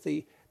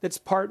sympathy that's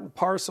part and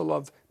parcel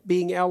of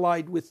being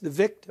allied with the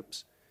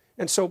victims.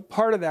 And so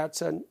part of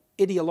that's an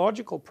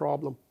ideological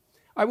problem.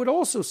 I would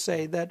also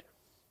say that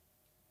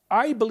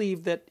I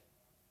believe that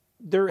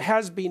there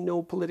has been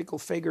no political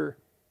figure,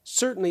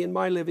 certainly in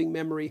my living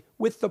memory,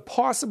 with the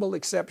possible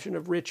exception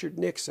of Richard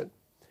Nixon,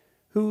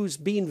 who's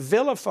been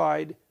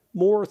vilified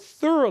more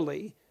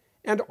thoroughly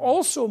and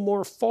also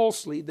more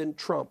falsely than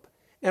Trump.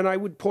 And I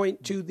would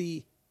point to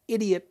the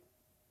idiot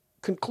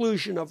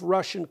conclusion of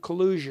Russian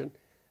collusion,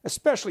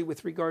 especially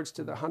with regards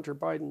to the Hunter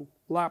Biden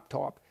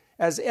laptop,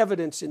 as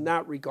evidence in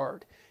that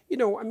regard.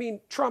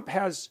 Trump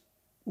has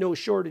no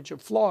shortage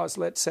of flaws,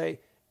 let's say,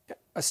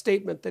 a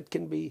statement that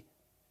can be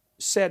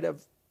said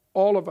of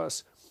all of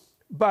us.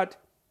 But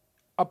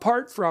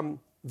apart from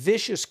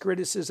vicious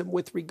criticism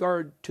with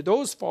regard to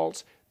those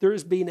faults, there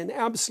has been an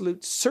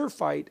absolute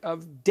surfeit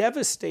of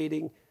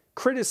devastating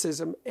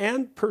criticism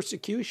and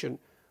persecution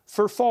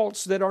for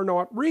faults that are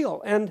not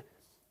real. And,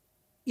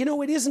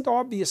 it isn't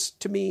obvious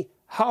to me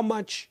how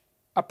much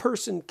a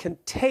person can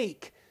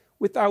take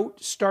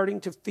without starting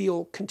to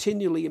feel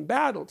continually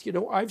embattled.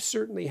 I've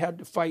certainly had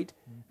to fight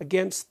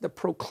against the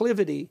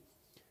proclivity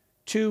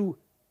to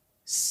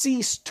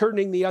cease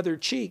turning the other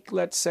cheek,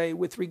 let's say,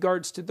 with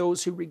regards to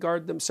those who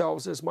regard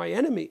themselves as my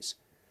enemies.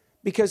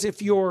 Because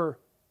if you're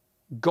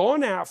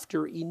gone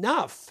after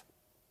enough,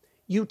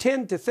 you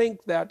tend to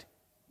think that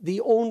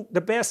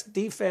the best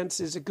defense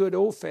is a good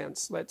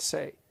offense, let's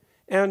say.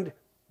 And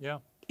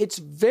it's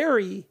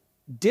very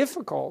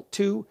difficult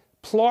to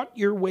plot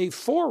your way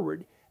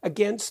forward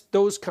against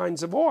those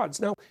kinds of odds.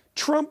 Now,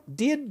 Trump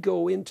did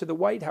go into the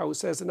White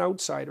House as an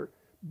outsider,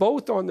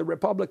 both on the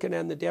Republican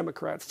and the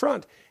Democrat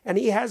front, and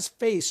he has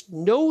faced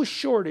no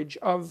shortage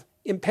of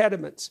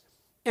impediments.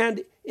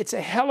 And it's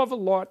a hell of a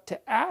lot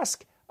to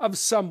ask of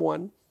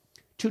someone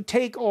to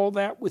take all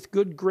that with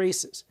good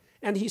graces.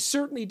 And he's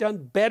certainly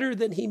done better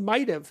than he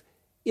might have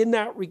in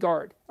that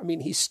regard.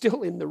 He's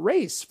still in the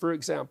race, for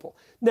example.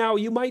 Now,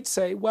 you might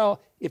say,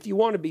 well, if you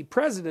want to be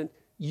president,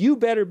 you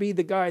better be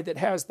the guy that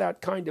has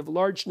that kind of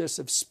largeness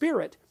of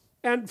spirit.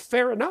 And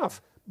fair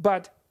enough.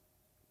 But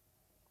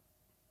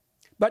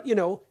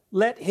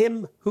let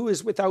him who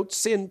is without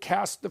sin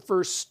cast the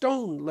first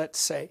stone, let's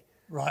say.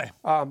 Right.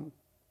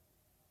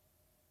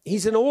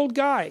 He's an old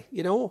guy,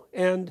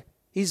 and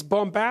he's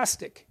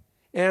bombastic.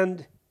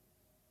 And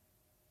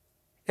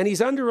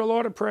he's under a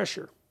lot of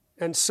pressure.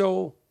 And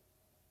so,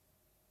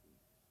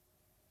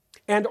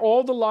 and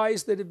all the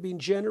lies that have been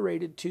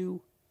generated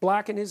to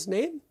blacken his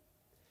name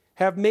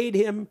have made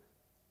him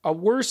a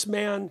worse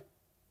man,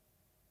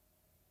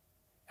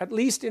 at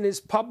least in his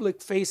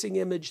public-facing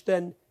image,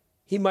 than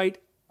he might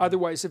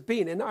otherwise have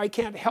been. And I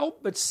can't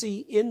help but see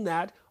in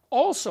that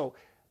also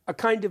a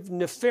kind of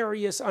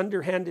nefarious,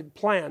 underhanded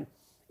plan.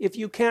 If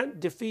you can't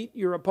defeat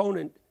your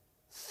opponent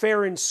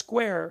fair and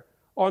square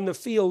on the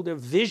field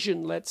of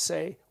vision, let's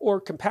say, or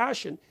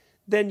compassion,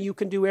 then you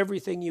can do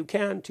everything you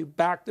can to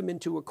back them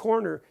into a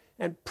corner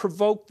and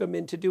provoke them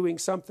into doing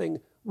something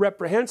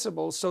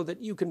reprehensible so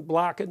that you can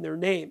blacken their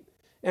name.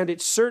 And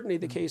it's certainly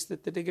the case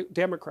that the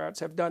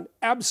Democrats have done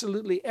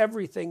absolutely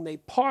everything they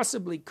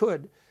possibly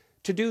could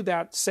to do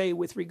that, say,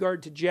 with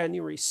regard to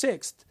January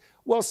 6th,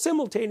 while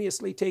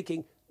simultaneously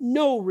taking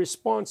no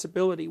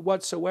responsibility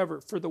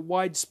whatsoever for the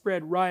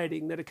widespread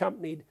rioting that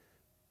accompanied,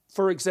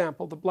 for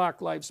example, the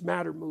Black Lives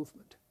Matter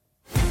movement.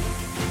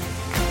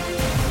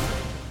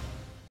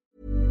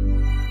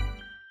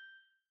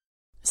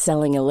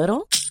 Selling a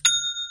little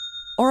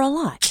or a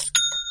lot?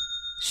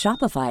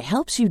 Shopify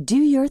helps you do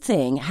your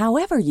thing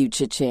however you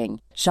cha-ching.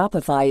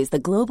 Shopify is the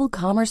global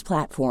commerce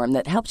platform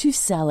that helps you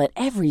sell at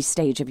every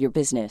stage of your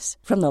business.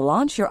 From the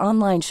launch your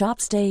online shop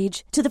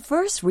stage to the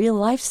first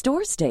real-life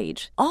store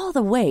stage, all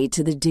the way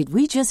to the did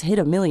we just hit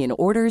a million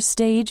orders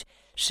stage.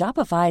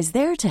 Shopify is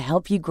there to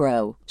help you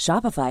grow.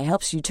 Shopify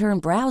helps you turn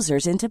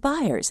browsers into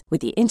buyers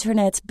with the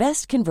internet's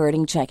best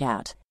converting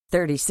checkout.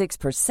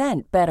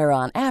 36% better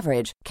on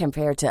average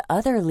compared to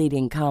other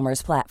leading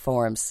commerce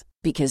platforms.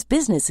 Because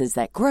businesses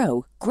that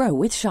grow, grow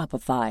with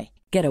Shopify.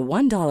 Get a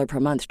 $1 per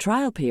month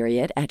trial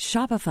period at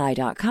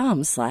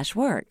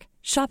shopify.com/work.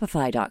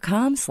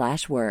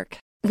 Shopify.com/work.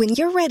 When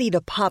you're ready to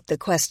pop the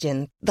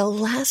question, the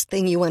last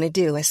thing you want to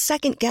do is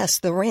second-guess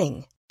the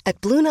ring.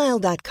 At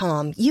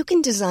BlueNile.com, you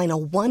can design a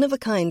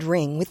one-of-a-kind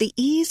ring with the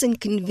ease and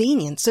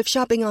convenience of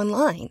shopping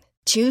online.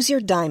 Choose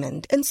your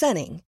diamond and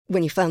setting.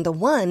 When you find the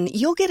one,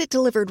 you'll get it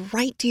delivered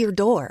right to your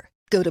door.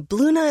 Go to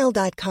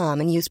BlueNile.com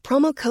and use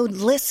promo code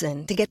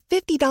LISTEN to get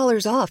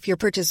 $50 off your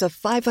purchase of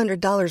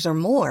 $500 or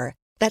more.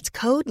 That's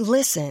code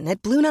LISTEN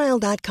at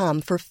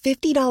BlueNile.com for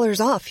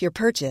 $50 off your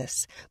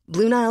purchase.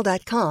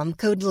 BlueNile.com,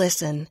 code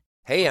LISTEN.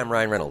 Hey, I'm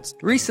Ryan Reynolds.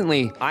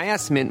 Recently, I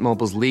asked Mint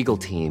Mobile's legal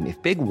team if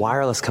big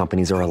wireless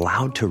companies are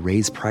allowed to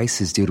raise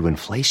prices due to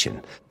inflation.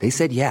 They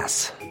said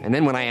yes. And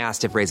then when I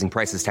asked if raising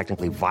prices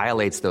technically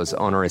violates those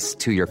onerous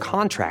two-year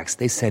contracts,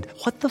 they said,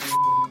 "What the f***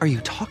 are you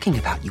talking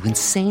about, you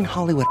insane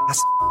Hollywood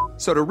ass?"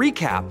 So to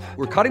recap,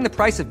 we're cutting the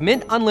price of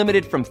Mint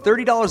Unlimited from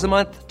 $30 a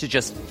month to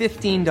just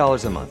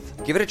 $15 a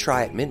month. Give it a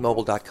try at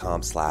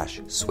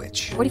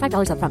mintmobile.com/switch.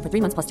 $45 up front for 3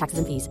 months plus taxes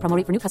and fees. Promo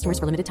rate for new customers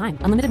for limited time.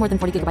 Unlimited more than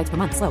 40 gigabytes per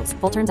month. Slows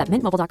full terms at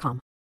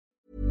mintmobile.com.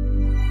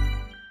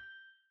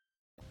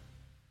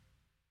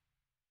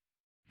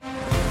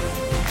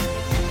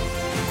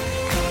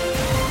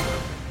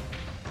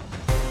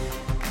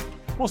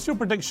 What's your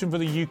prediction for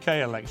the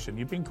UK election?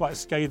 You've been quite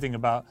scathing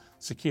about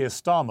Sir Keir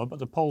Starmer, but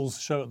the polls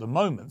show at the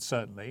moment,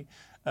 certainly,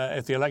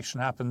 if the election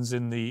happens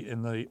in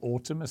the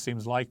autumn, it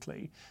seems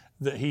likely,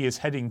 that he is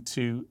heading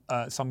to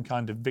some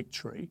kind of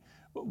victory.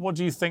 What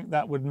do you think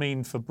that would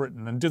mean for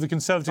Britain? And do the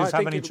Conservatives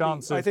have any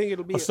chance of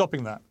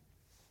stopping that?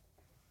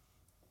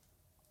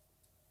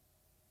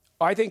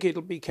 I think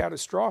it'll be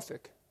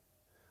catastrophic.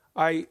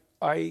 I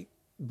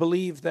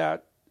believe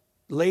that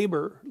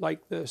Labour,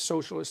 like the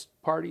socialist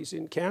parties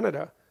in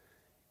Canada,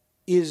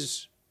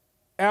 is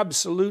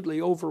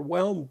absolutely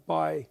overwhelmed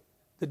by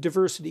the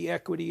diversity,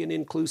 equity, and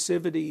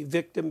inclusivity,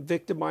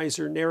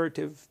 victimizer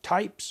narrative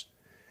types.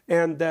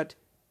 And that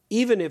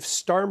even if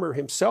Starmer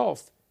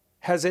himself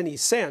has any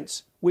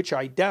sense, which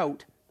I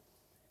doubt,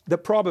 the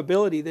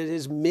probability that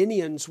his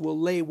minions will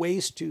lay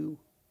waste to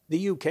the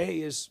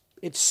UK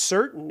it's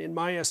certain in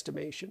my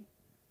estimation.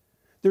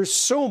 There's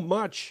so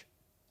much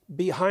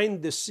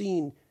behind the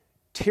scene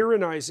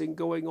tyrannizing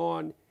going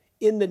on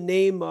in the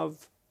name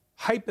of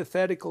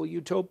hypothetical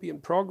utopian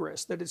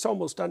progress that it's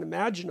almost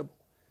unimaginable.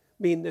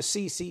 I mean, the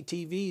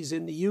CCTVs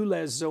in the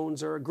ULEZ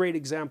zones are a great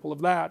example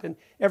of that, and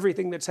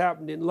everything that's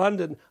happened in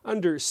London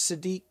under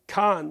Sadiq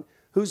Khan,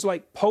 who's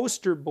like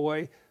poster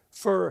boy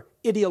for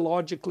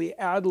ideologically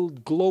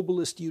addled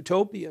globalist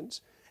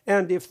utopians.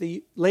 And if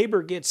the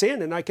Labour gets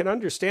in, and I can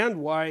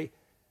understand why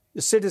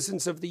the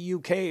citizens of the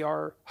UK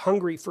are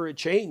hungry for a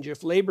change,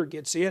 if Labour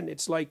gets in,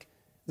 it's like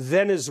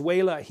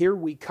Venezuela, here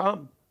we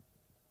come.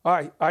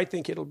 I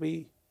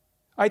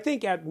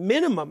think at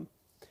minimum,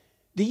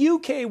 the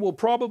UK will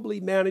probably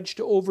manage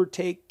to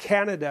overtake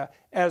Canada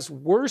as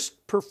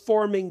worst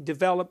performing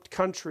developed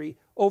country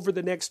over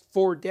the next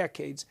 4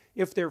 decades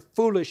if they're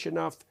foolish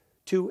enough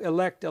to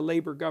elect a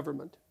Labour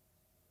government.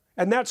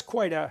 And that's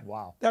quite a,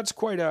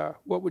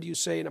 what would you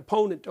say, an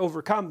opponent to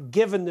overcome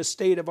given the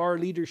state of our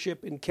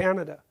leadership in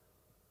Canada.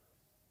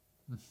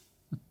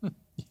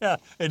 Yeah,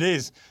 it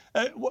is.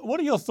 What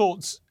are your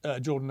thoughts,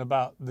 Jordan,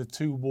 about the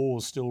two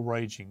wars still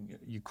raging,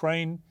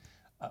 Ukraine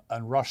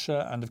and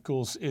Russia, and of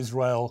course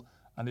Israel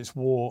and its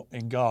war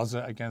in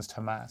Gaza against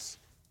Hamas?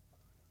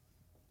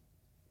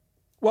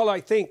 Well, I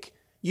think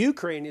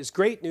Ukraine is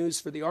great news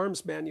for the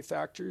arms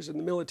manufacturers and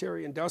the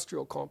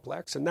military-industrial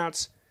complex, and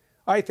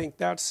I think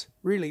that's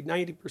really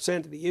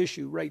 90% of the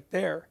issue right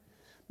there.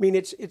 I mean,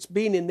 it's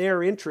been in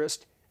their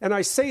interest, and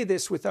I say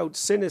this without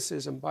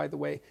cynicism, by the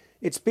way.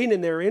 It's been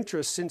in their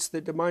interest since the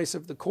demise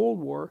of the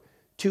Cold War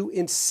to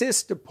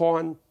insist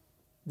upon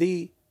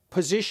the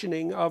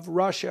positioning of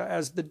Russia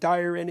as the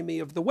dire enemy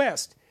of the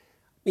West.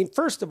 I mean,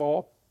 first of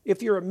all,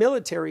 if you're a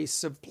military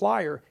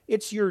supplier,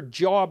 it's your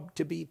job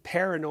to be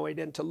paranoid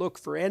and to look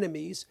for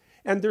enemies.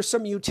 And there's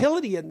some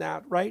utility in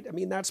that, right? I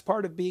mean, that's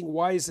part of being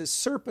wise as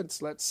serpents,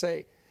 let's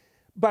say.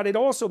 But it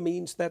also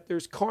means that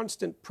there's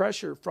constant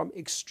pressure from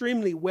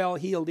extremely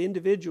well-heeled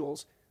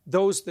individuals,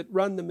 those that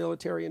run the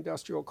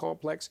military-industrial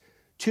complex,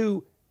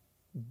 to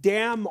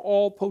damn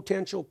all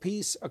potential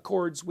peace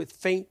accords with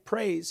faint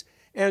praise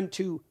and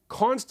to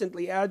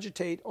constantly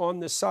agitate on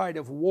the side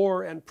of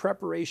war and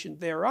preparation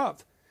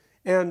thereof.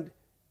 And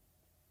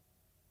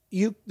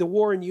the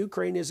war in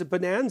Ukraine is a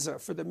bonanza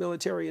for the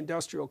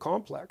military-industrial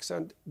complex,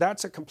 and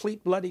that's a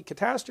complete bloody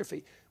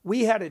catastrophe.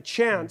 We had a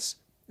chance,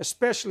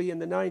 especially in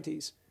the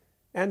 90s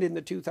and in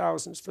the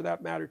 2000s for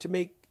that matter, to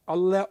make a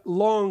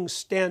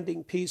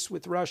long-standing peace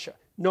with Russia.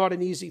 Not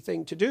an easy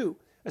thing to do,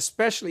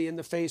 especially in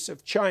the face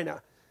of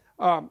China.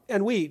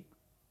 And we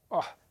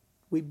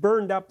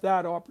burned up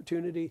that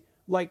opportunity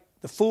like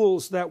the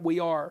fools that we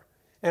are.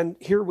 And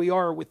here we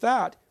are with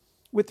that.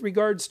 With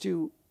regards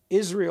to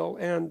Israel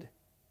and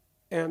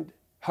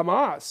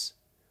Hamas,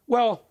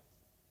 well,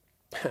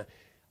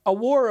 a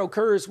war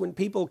occurs when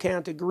people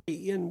can't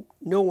agree, and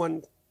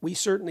we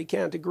certainly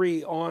can't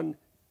agree on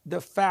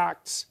the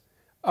facts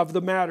of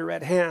the matter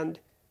at hand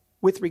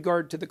with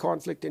regard to the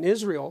conflict in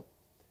Israel.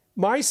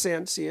 My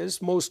sense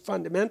is, most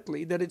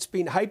fundamentally, that it's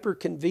been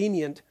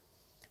hyper-convenient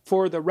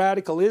for the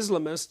radical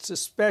Islamists,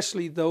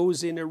 especially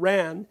those in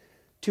Iran,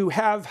 to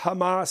have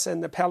Hamas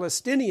and the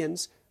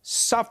Palestinians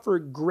suffer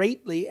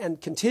greatly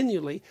and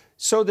continually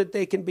so that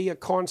they can be a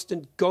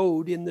constant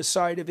goad in the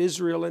side of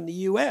Israel and the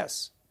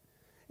U.S.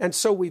 And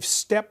so we've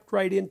stepped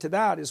right into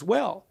that as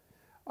well.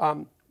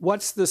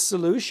 What's the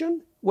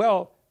solution?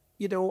 Well,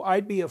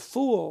 I'd be a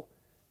fool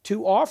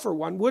to offer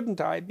one,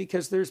 wouldn't I?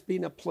 Because there's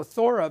been a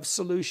plethora of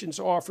solutions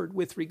offered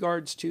with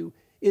regards to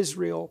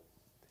Israel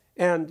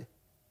and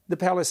the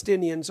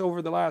Palestinians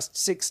over the last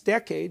 6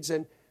 decades,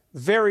 and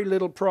very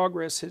little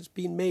progress has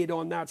been made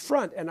on that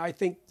front. And I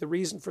think the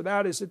reason for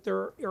that is that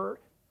there are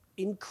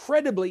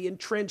incredibly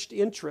entrenched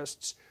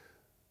interests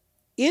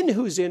in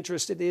whose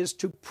interest it is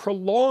to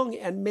prolong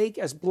and make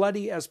as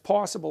bloody as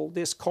possible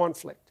this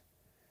conflict.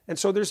 And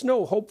so there's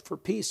no hope for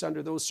peace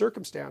under those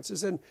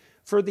circumstances. And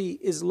for the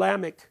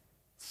Islamic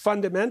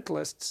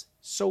fundamentalists,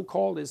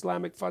 so-called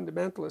Islamic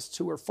fundamentalists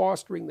who are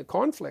fostering the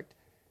conflict,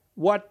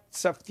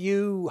 what's a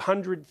few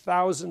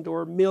 100,000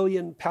 or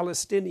million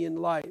Palestinian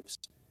lives?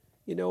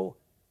 You know,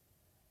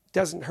 it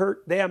doesn't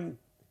hurt them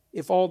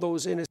if all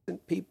those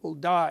innocent people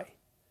die.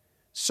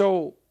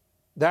 So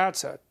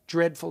that's a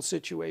dreadful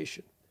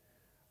situation.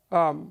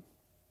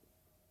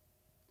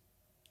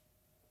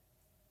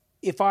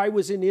 If I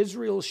was in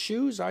Israel's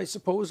shoes, I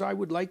suppose I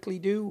would likely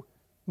do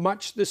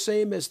much the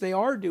same as they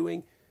are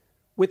doing,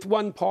 with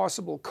one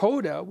possible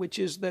coda, which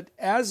is that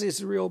as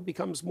Israel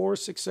becomes more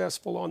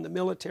successful on the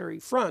military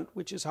front,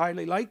 which is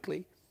highly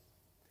likely,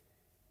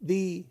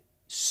 the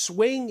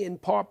swing in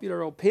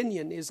popular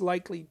opinion is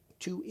likely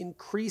to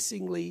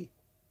increasingly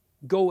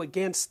go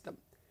against them,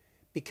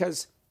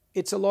 because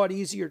it's a lot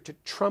easier to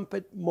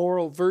trumpet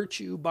moral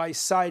virtue by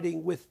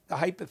siding with the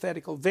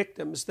hypothetical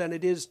victims than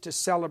it is to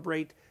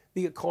celebrate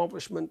the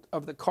accomplishment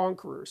of the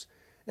conquerors.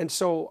 And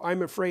so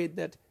I'm afraid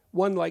that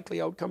one likely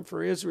outcome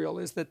for Israel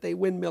is that they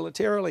win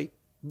militarily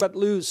but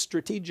lose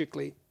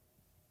strategically.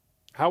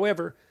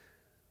 However,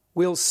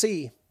 we'll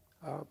see.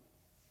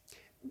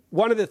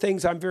 One of the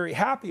things I'm very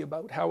happy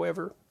about,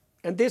 however,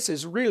 and this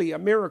is really a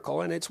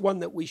miracle, and it's one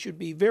that we should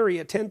be very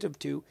attentive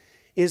to,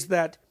 is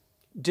that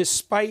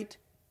despite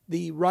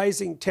the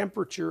rising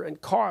temperature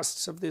and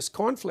costs of this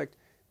conflict,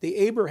 the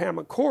Abraham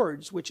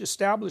Accords, which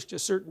established a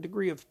certain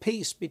degree of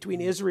peace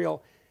between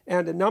Israel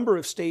and a number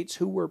of states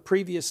who were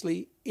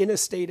previously in a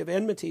state of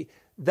enmity,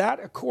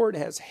 that accord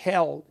has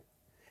held.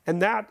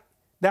 And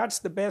that's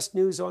the best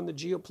news on the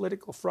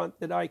geopolitical front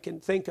that I can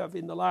think of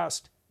in the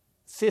last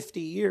 50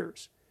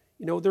 years.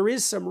 You know, there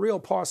is some real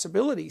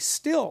possibility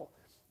still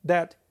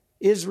that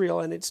Israel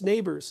and its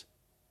neighbors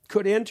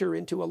could enter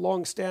into a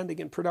long-standing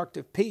and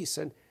productive peace.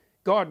 And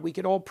God, we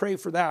could all pray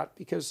for that,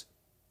 because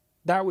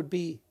that would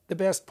be the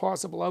best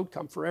possible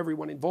outcome for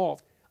everyone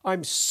involved.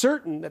 I'm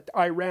certain that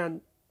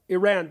Iran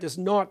does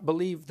not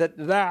believe that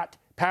that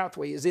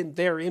pathway is in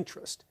their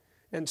interest.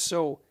 And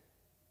so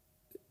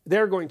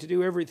they're going to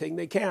do everything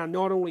they can,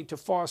 not only to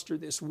foster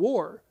this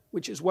war,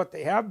 which is what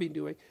they have been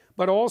doing,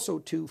 but also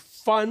to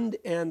fund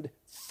and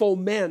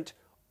foment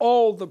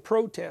all the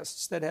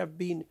protests that have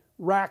been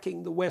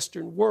racking the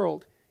Western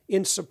world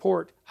in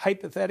support,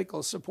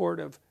 hypothetical support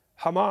of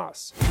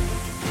Hamas.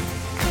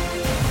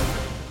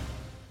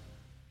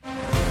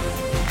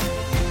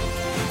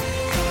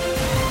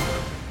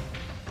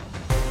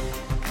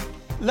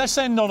 Let's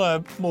end on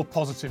a more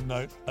positive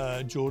note,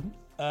 Jordan.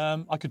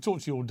 I could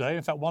talk to you all day.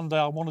 In fact, one day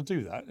I want to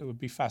do that. It would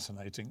be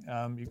fascinating.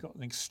 You've got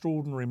an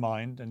extraordinary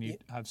mind, and you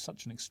have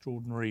such an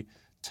extraordinary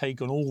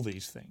take on all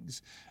these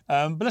things.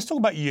 But let's talk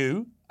about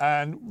you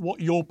and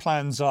what your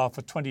plans are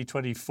for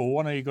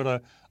 2024. I know you've got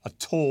a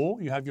tour,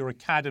 you have your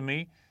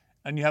academy,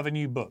 and you have a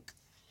new book.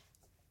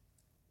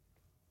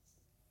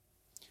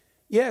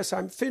 Yes,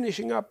 I'm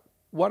finishing up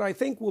what I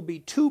think will be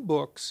 2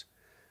 books.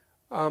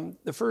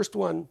 The first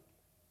one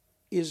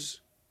is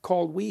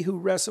called We Who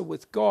Wrestle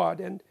with God,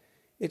 and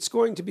it's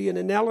going to be an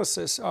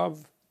analysis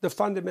of the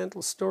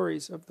fundamental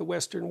stories of the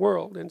Western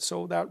world, and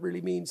so that really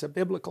means a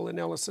biblical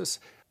analysis.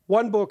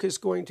 One book is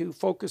going to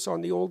focus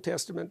on the Old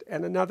Testament,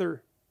 and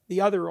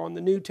the other on the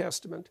New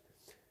Testament,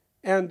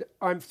 and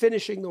I'm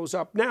finishing those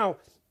up now.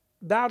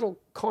 That'll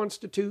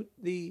constitute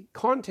the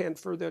content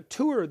for the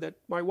tour that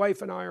my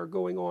wife and I are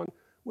going on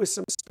with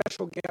some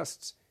special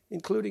guests,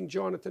 including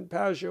Jonathan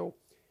Pageau,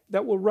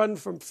 that will run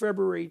from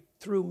February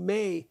through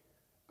May,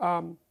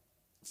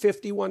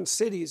 51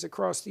 cities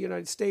across the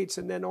United States,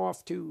 and then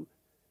off to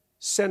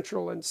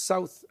Central and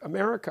South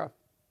America.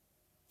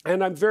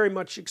 And I'm very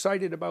much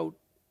excited about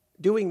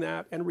doing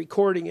that and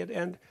recording it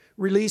and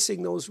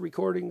releasing those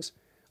recordings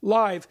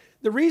live.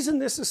 The reason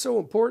this is so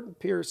important,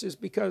 Piers, is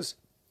because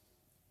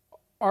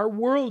our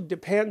world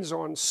depends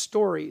on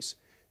stories.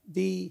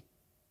 The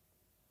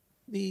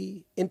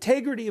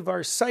integrity of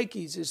our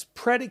psyches is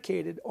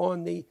predicated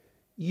on the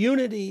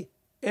unity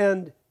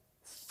and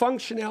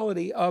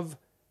functionality of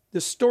the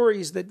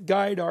stories that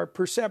guide our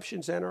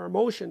perceptions and our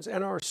emotions.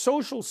 And our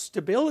social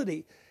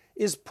stability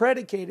is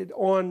predicated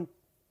on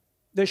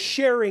the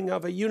sharing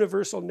of a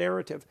universal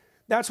narrative.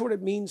 That's what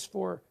it means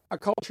for a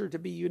culture to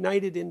be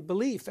united in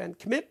belief and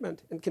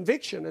commitment and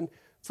conviction. And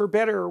for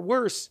better or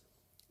worse,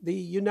 the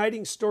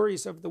uniting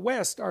stories of the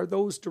West are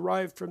those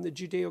derived from the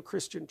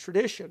Judeo-Christian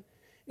tradition.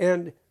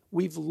 And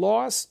we've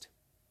lost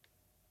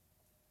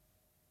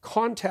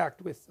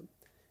contact with them.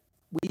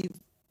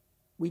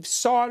 We've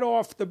sawed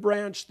off the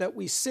branch that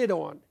we sit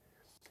on.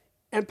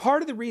 And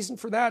part of the reason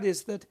for that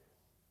is that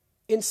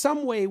in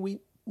some way we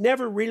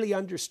never really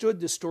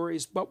understood the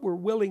stories, but were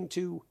willing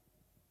to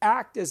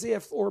act as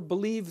if or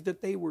believe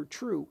that they were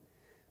true.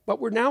 But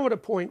we're now at a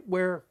point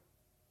where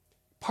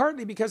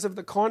partly because of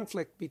the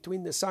conflict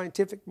between the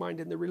scientific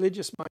mind and the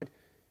religious mind,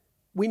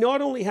 we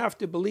not only have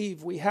to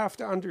believe, we have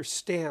to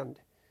understand.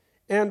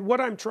 And what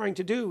I'm trying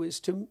to do is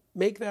to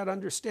make that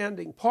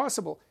understanding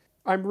possible.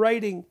 I'm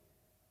writing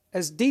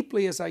as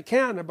deeply as I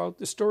can about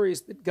the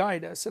stories that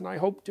guide us, and I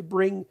hope to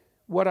bring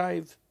what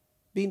I've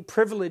been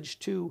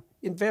privileged to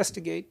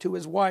investigate to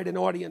as wide an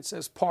audience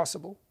as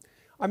possible.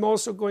 I'm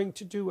also going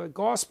to do a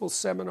gospel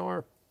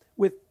seminar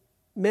with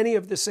many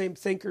of the same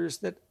thinkers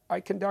that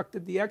I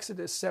conducted the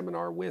Exodus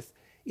seminar with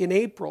in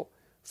April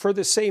for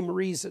the same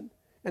reason.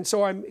 And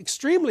so I'm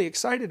extremely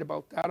excited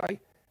about that.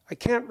 I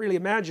can't really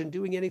imagine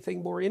doing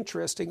anything more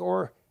interesting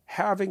or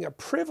having a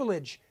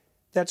privilege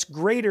that's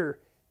greater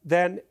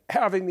than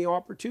having the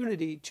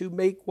opportunity to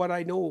make what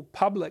I know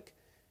public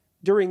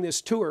during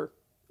this tour.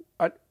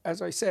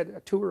 As I said, a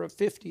tour of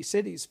 50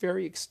 cities,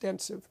 very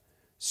extensive.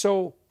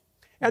 So,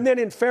 and then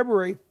in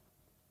February,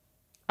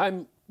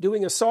 I'm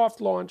doing a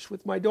soft launch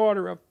with my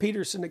daughter of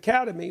Peterson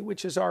Academy,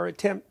 which is our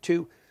attempt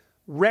to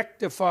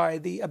rectify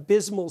the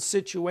abysmal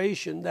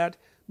situation that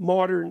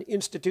modern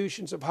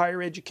institutions of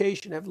higher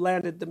education have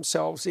landed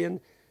themselves in,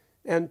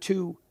 and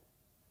to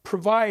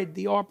provide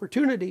the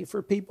opportunity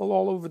for people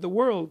all over the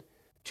world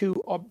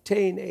to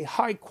obtain a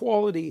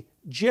high-quality,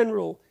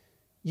 general,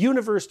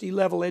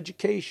 university-level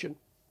education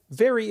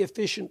very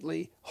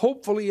efficiently,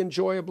 hopefully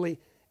enjoyably,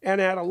 and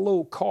at a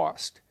low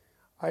cost.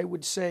 I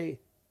would say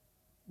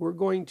we're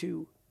going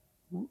to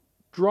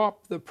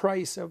drop the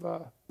price of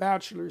a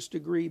bachelor's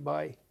degree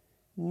by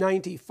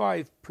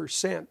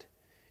 95%.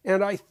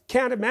 And I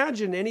can't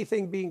imagine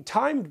anything being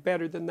timed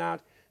better than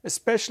that,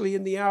 especially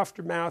in the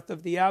aftermath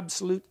of the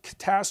absolute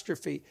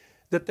catastrophe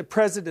that the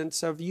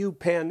presidents of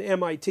UPenn,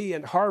 MIT,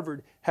 and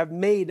Harvard have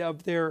made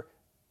of their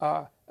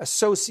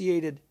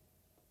associated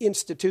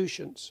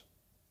institutions.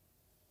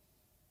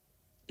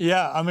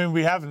 Yeah, I mean,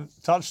 we haven't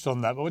touched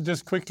on that, but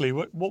just quickly,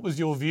 what was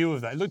your view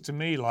of that? It looked to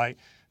me like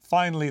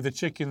finally the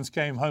chickens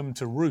came home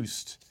to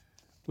roost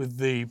with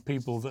the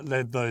people that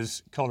led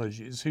those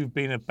colleges, who've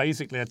been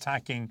basically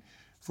attacking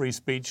free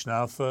speech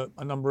now for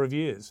a number of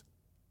years.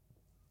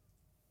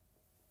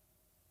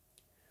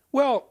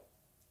 Well,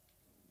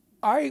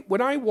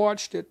 when I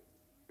watched it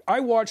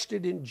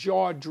in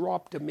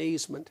jaw-dropped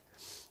amazement.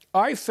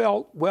 I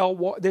felt,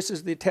 well, this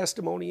is the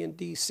testimony in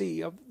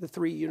D.C. of the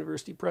three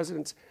university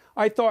presidents.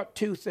 I thought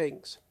two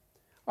things.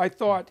 I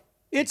thought,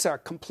 it's a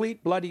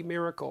complete bloody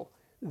miracle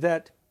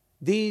that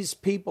these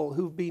people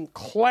who've been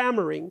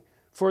clamoring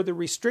for the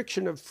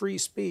restriction of free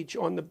speech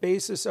on the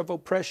basis of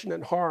oppression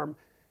and harm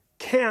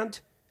can't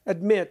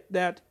admit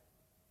that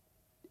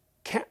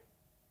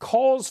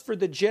calls for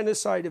the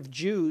genocide of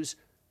Jews,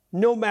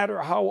 no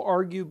matter how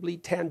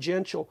arguably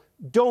tangential,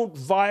 don't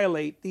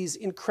violate these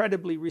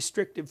incredibly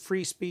restrictive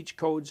free speech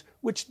codes,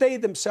 which they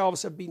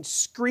themselves have been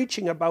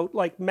screeching about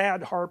like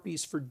mad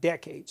harpies for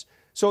decades.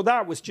 So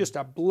that was just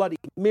a bloody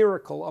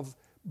miracle of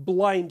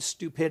blind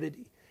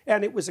stupidity.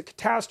 And it was a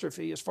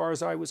catastrophe, as far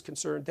as I was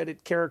concerned, that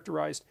it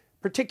characterized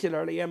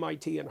particularly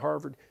MIT and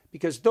Harvard,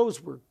 because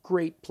those were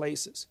great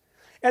places.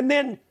 And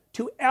then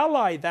to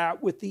ally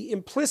that with the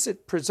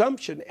implicit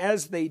presumption,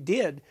 as they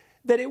did,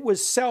 that it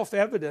was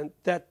self-evident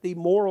that the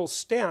moral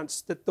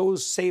stance that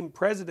those same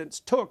presidents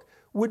took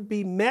would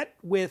be met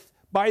with,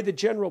 by the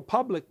general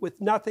public,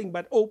 with nothing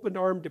but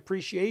open-armed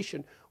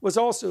appreciation, was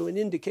also an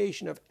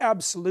indication of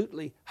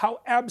how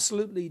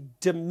absolutely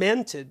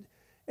demented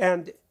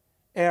and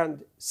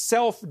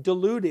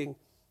self-deluding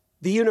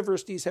the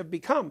universities have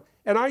become.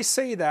 And I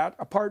say that,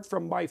 apart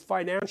from my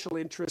financial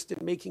interest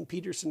in making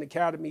Peterson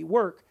Academy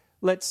work,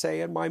 let's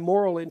say, and my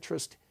moral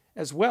interest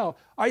as well,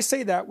 I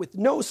say that with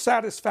no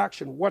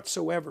satisfaction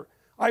whatsoever.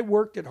 I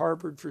worked at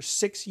Harvard for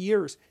 6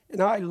 years,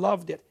 and I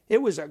loved it.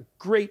 It was a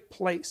great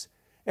place.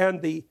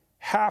 And the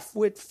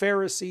half-wit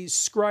Pharisees,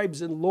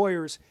 scribes, and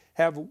lawyers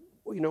have,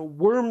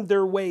 wormed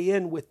their way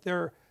in with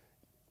their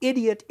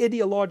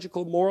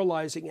ideological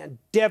moralizing and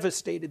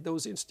devastated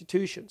those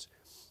institutions.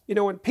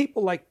 And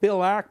people like Bill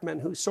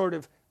Ackman, who sort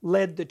of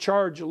led the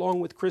charge along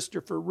with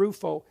Christopher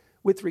Rufo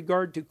with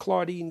regard to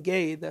Claudine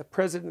Gay, the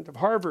president of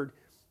Harvard,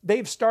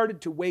 they've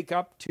started to wake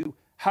up to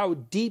how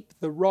deep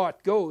the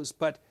rot goes,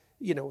 but,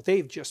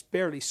 they've just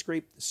barely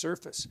scraped the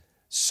surface.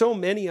 So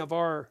many of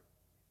our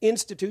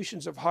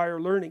institutions of higher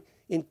learning,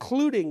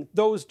 including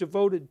those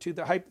devoted to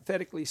the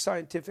hypothetically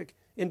scientific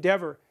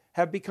endeavor,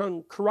 have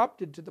become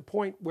corrupted to the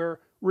point where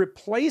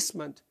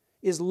replacement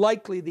is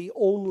likely the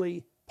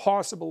only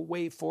possible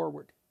way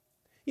forward.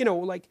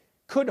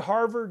 Could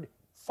Harvard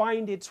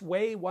find its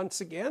way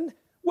once again?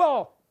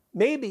 Well,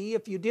 maybe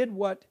if you did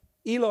what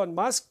Elon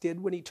Musk did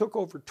when he took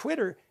over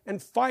Twitter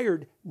and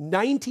fired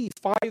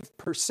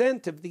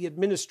 95% of the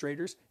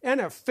administrators and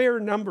a fair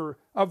number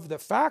of the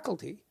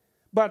faculty.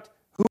 But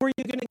who are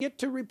you going to get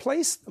to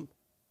replace them?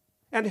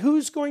 And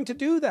who's going to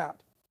do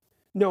that?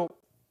 No,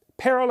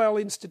 parallel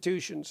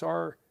institutions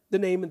are the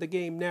name of the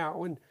game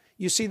now. And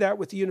you see that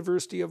with the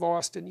University of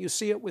Austin. You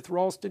see it with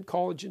Ralston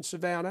College in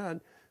Savannah. And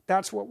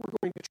that's what we're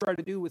going to try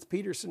to do with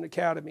Peterson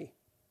Academy.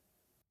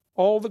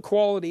 All the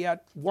quality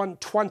at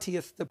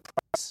 1/20th the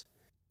price.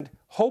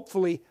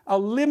 hopefully a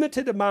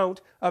limited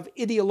amount of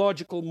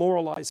ideological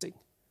moralizing.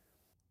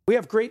 We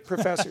have great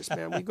professors,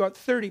 man. We've got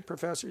 30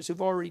 professors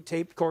who've already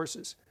taped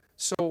courses.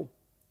 So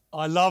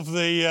I love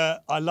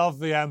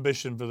the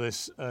ambition for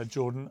this,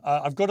 Jordan.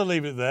 I've got to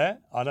leave it there.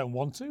 I don't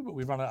want to, but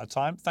we've run out of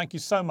time. Thank you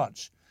so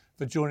much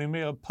for joining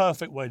me. A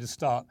perfect way to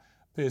start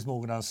Piers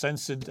Morgan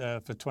Uncensored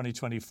for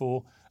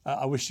 2024.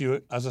 I wish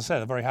you, as I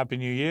said, a very happy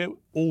new year.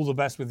 All the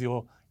best with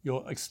your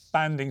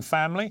expanding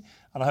family,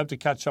 and I hope to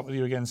catch up with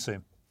you again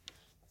soon.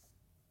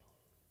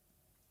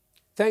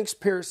 Thanks,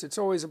 Piers. It's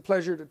always a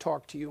pleasure to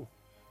talk to you.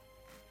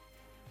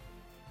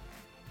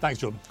 Thanks,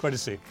 Jordan. Great to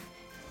see you.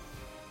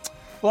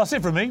 Well, that's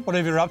it from me.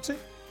 Whatever you're up to,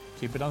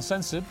 keep it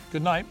uncensored.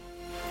 Good night.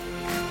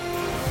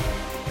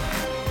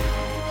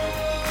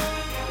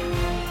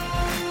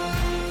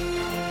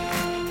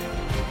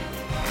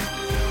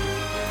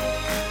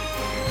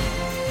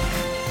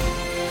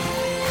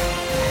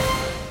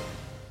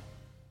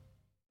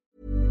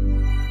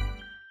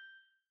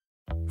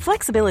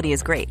 Flexibility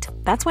is great.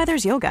 That's why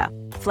there's yoga.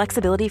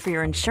 Flexibility for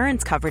your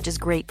insurance coverage is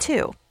great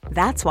too.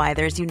 That's why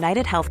there's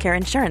United Healthcare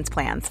Insurance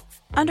Plans.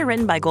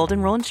 Underwritten by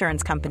Golden Rule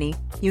Insurance Company,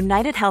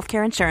 United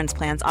Healthcare Insurance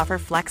Plans offer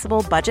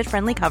flexible,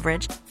 budget-friendly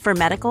coverage for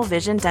medical,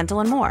 vision, dental,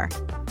 and more.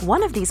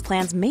 One of these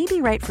plans may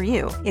be right for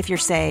you if you're,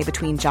 say,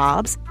 between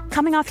jobs,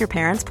 coming off your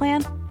parents'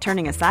 plan,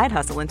 turning a side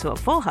hustle into a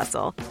full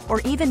hustle, or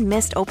even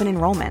missed open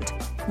enrollment.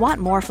 Want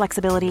more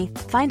flexibility?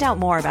 Find out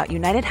more about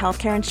United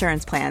Healthcare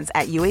Insurance Plans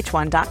at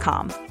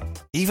uh1.com.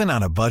 Even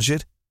on a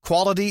budget,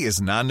 quality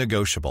is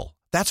non-negotiable.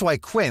 That's why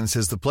Quince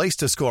is the place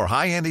to score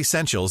high-end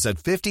essentials at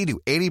 50 to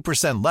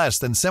 80% less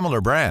than similar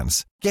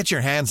brands. Get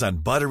your hands on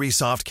buttery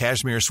soft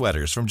cashmere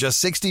sweaters from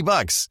just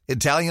 $60,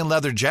 Italian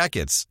leather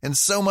jackets, and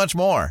so much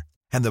more.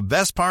 And the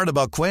best part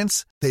about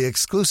Quince, they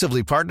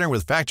exclusively partner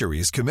with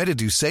factories committed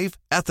to safe,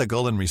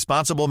 ethical, and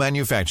responsible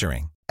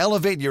manufacturing.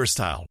 Elevate your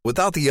style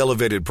without the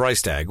elevated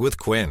price tag with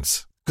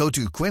Quince. Go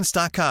to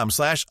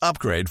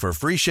quince.com/upgrade for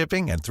free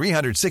shipping and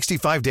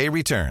 365-day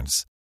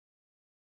returns.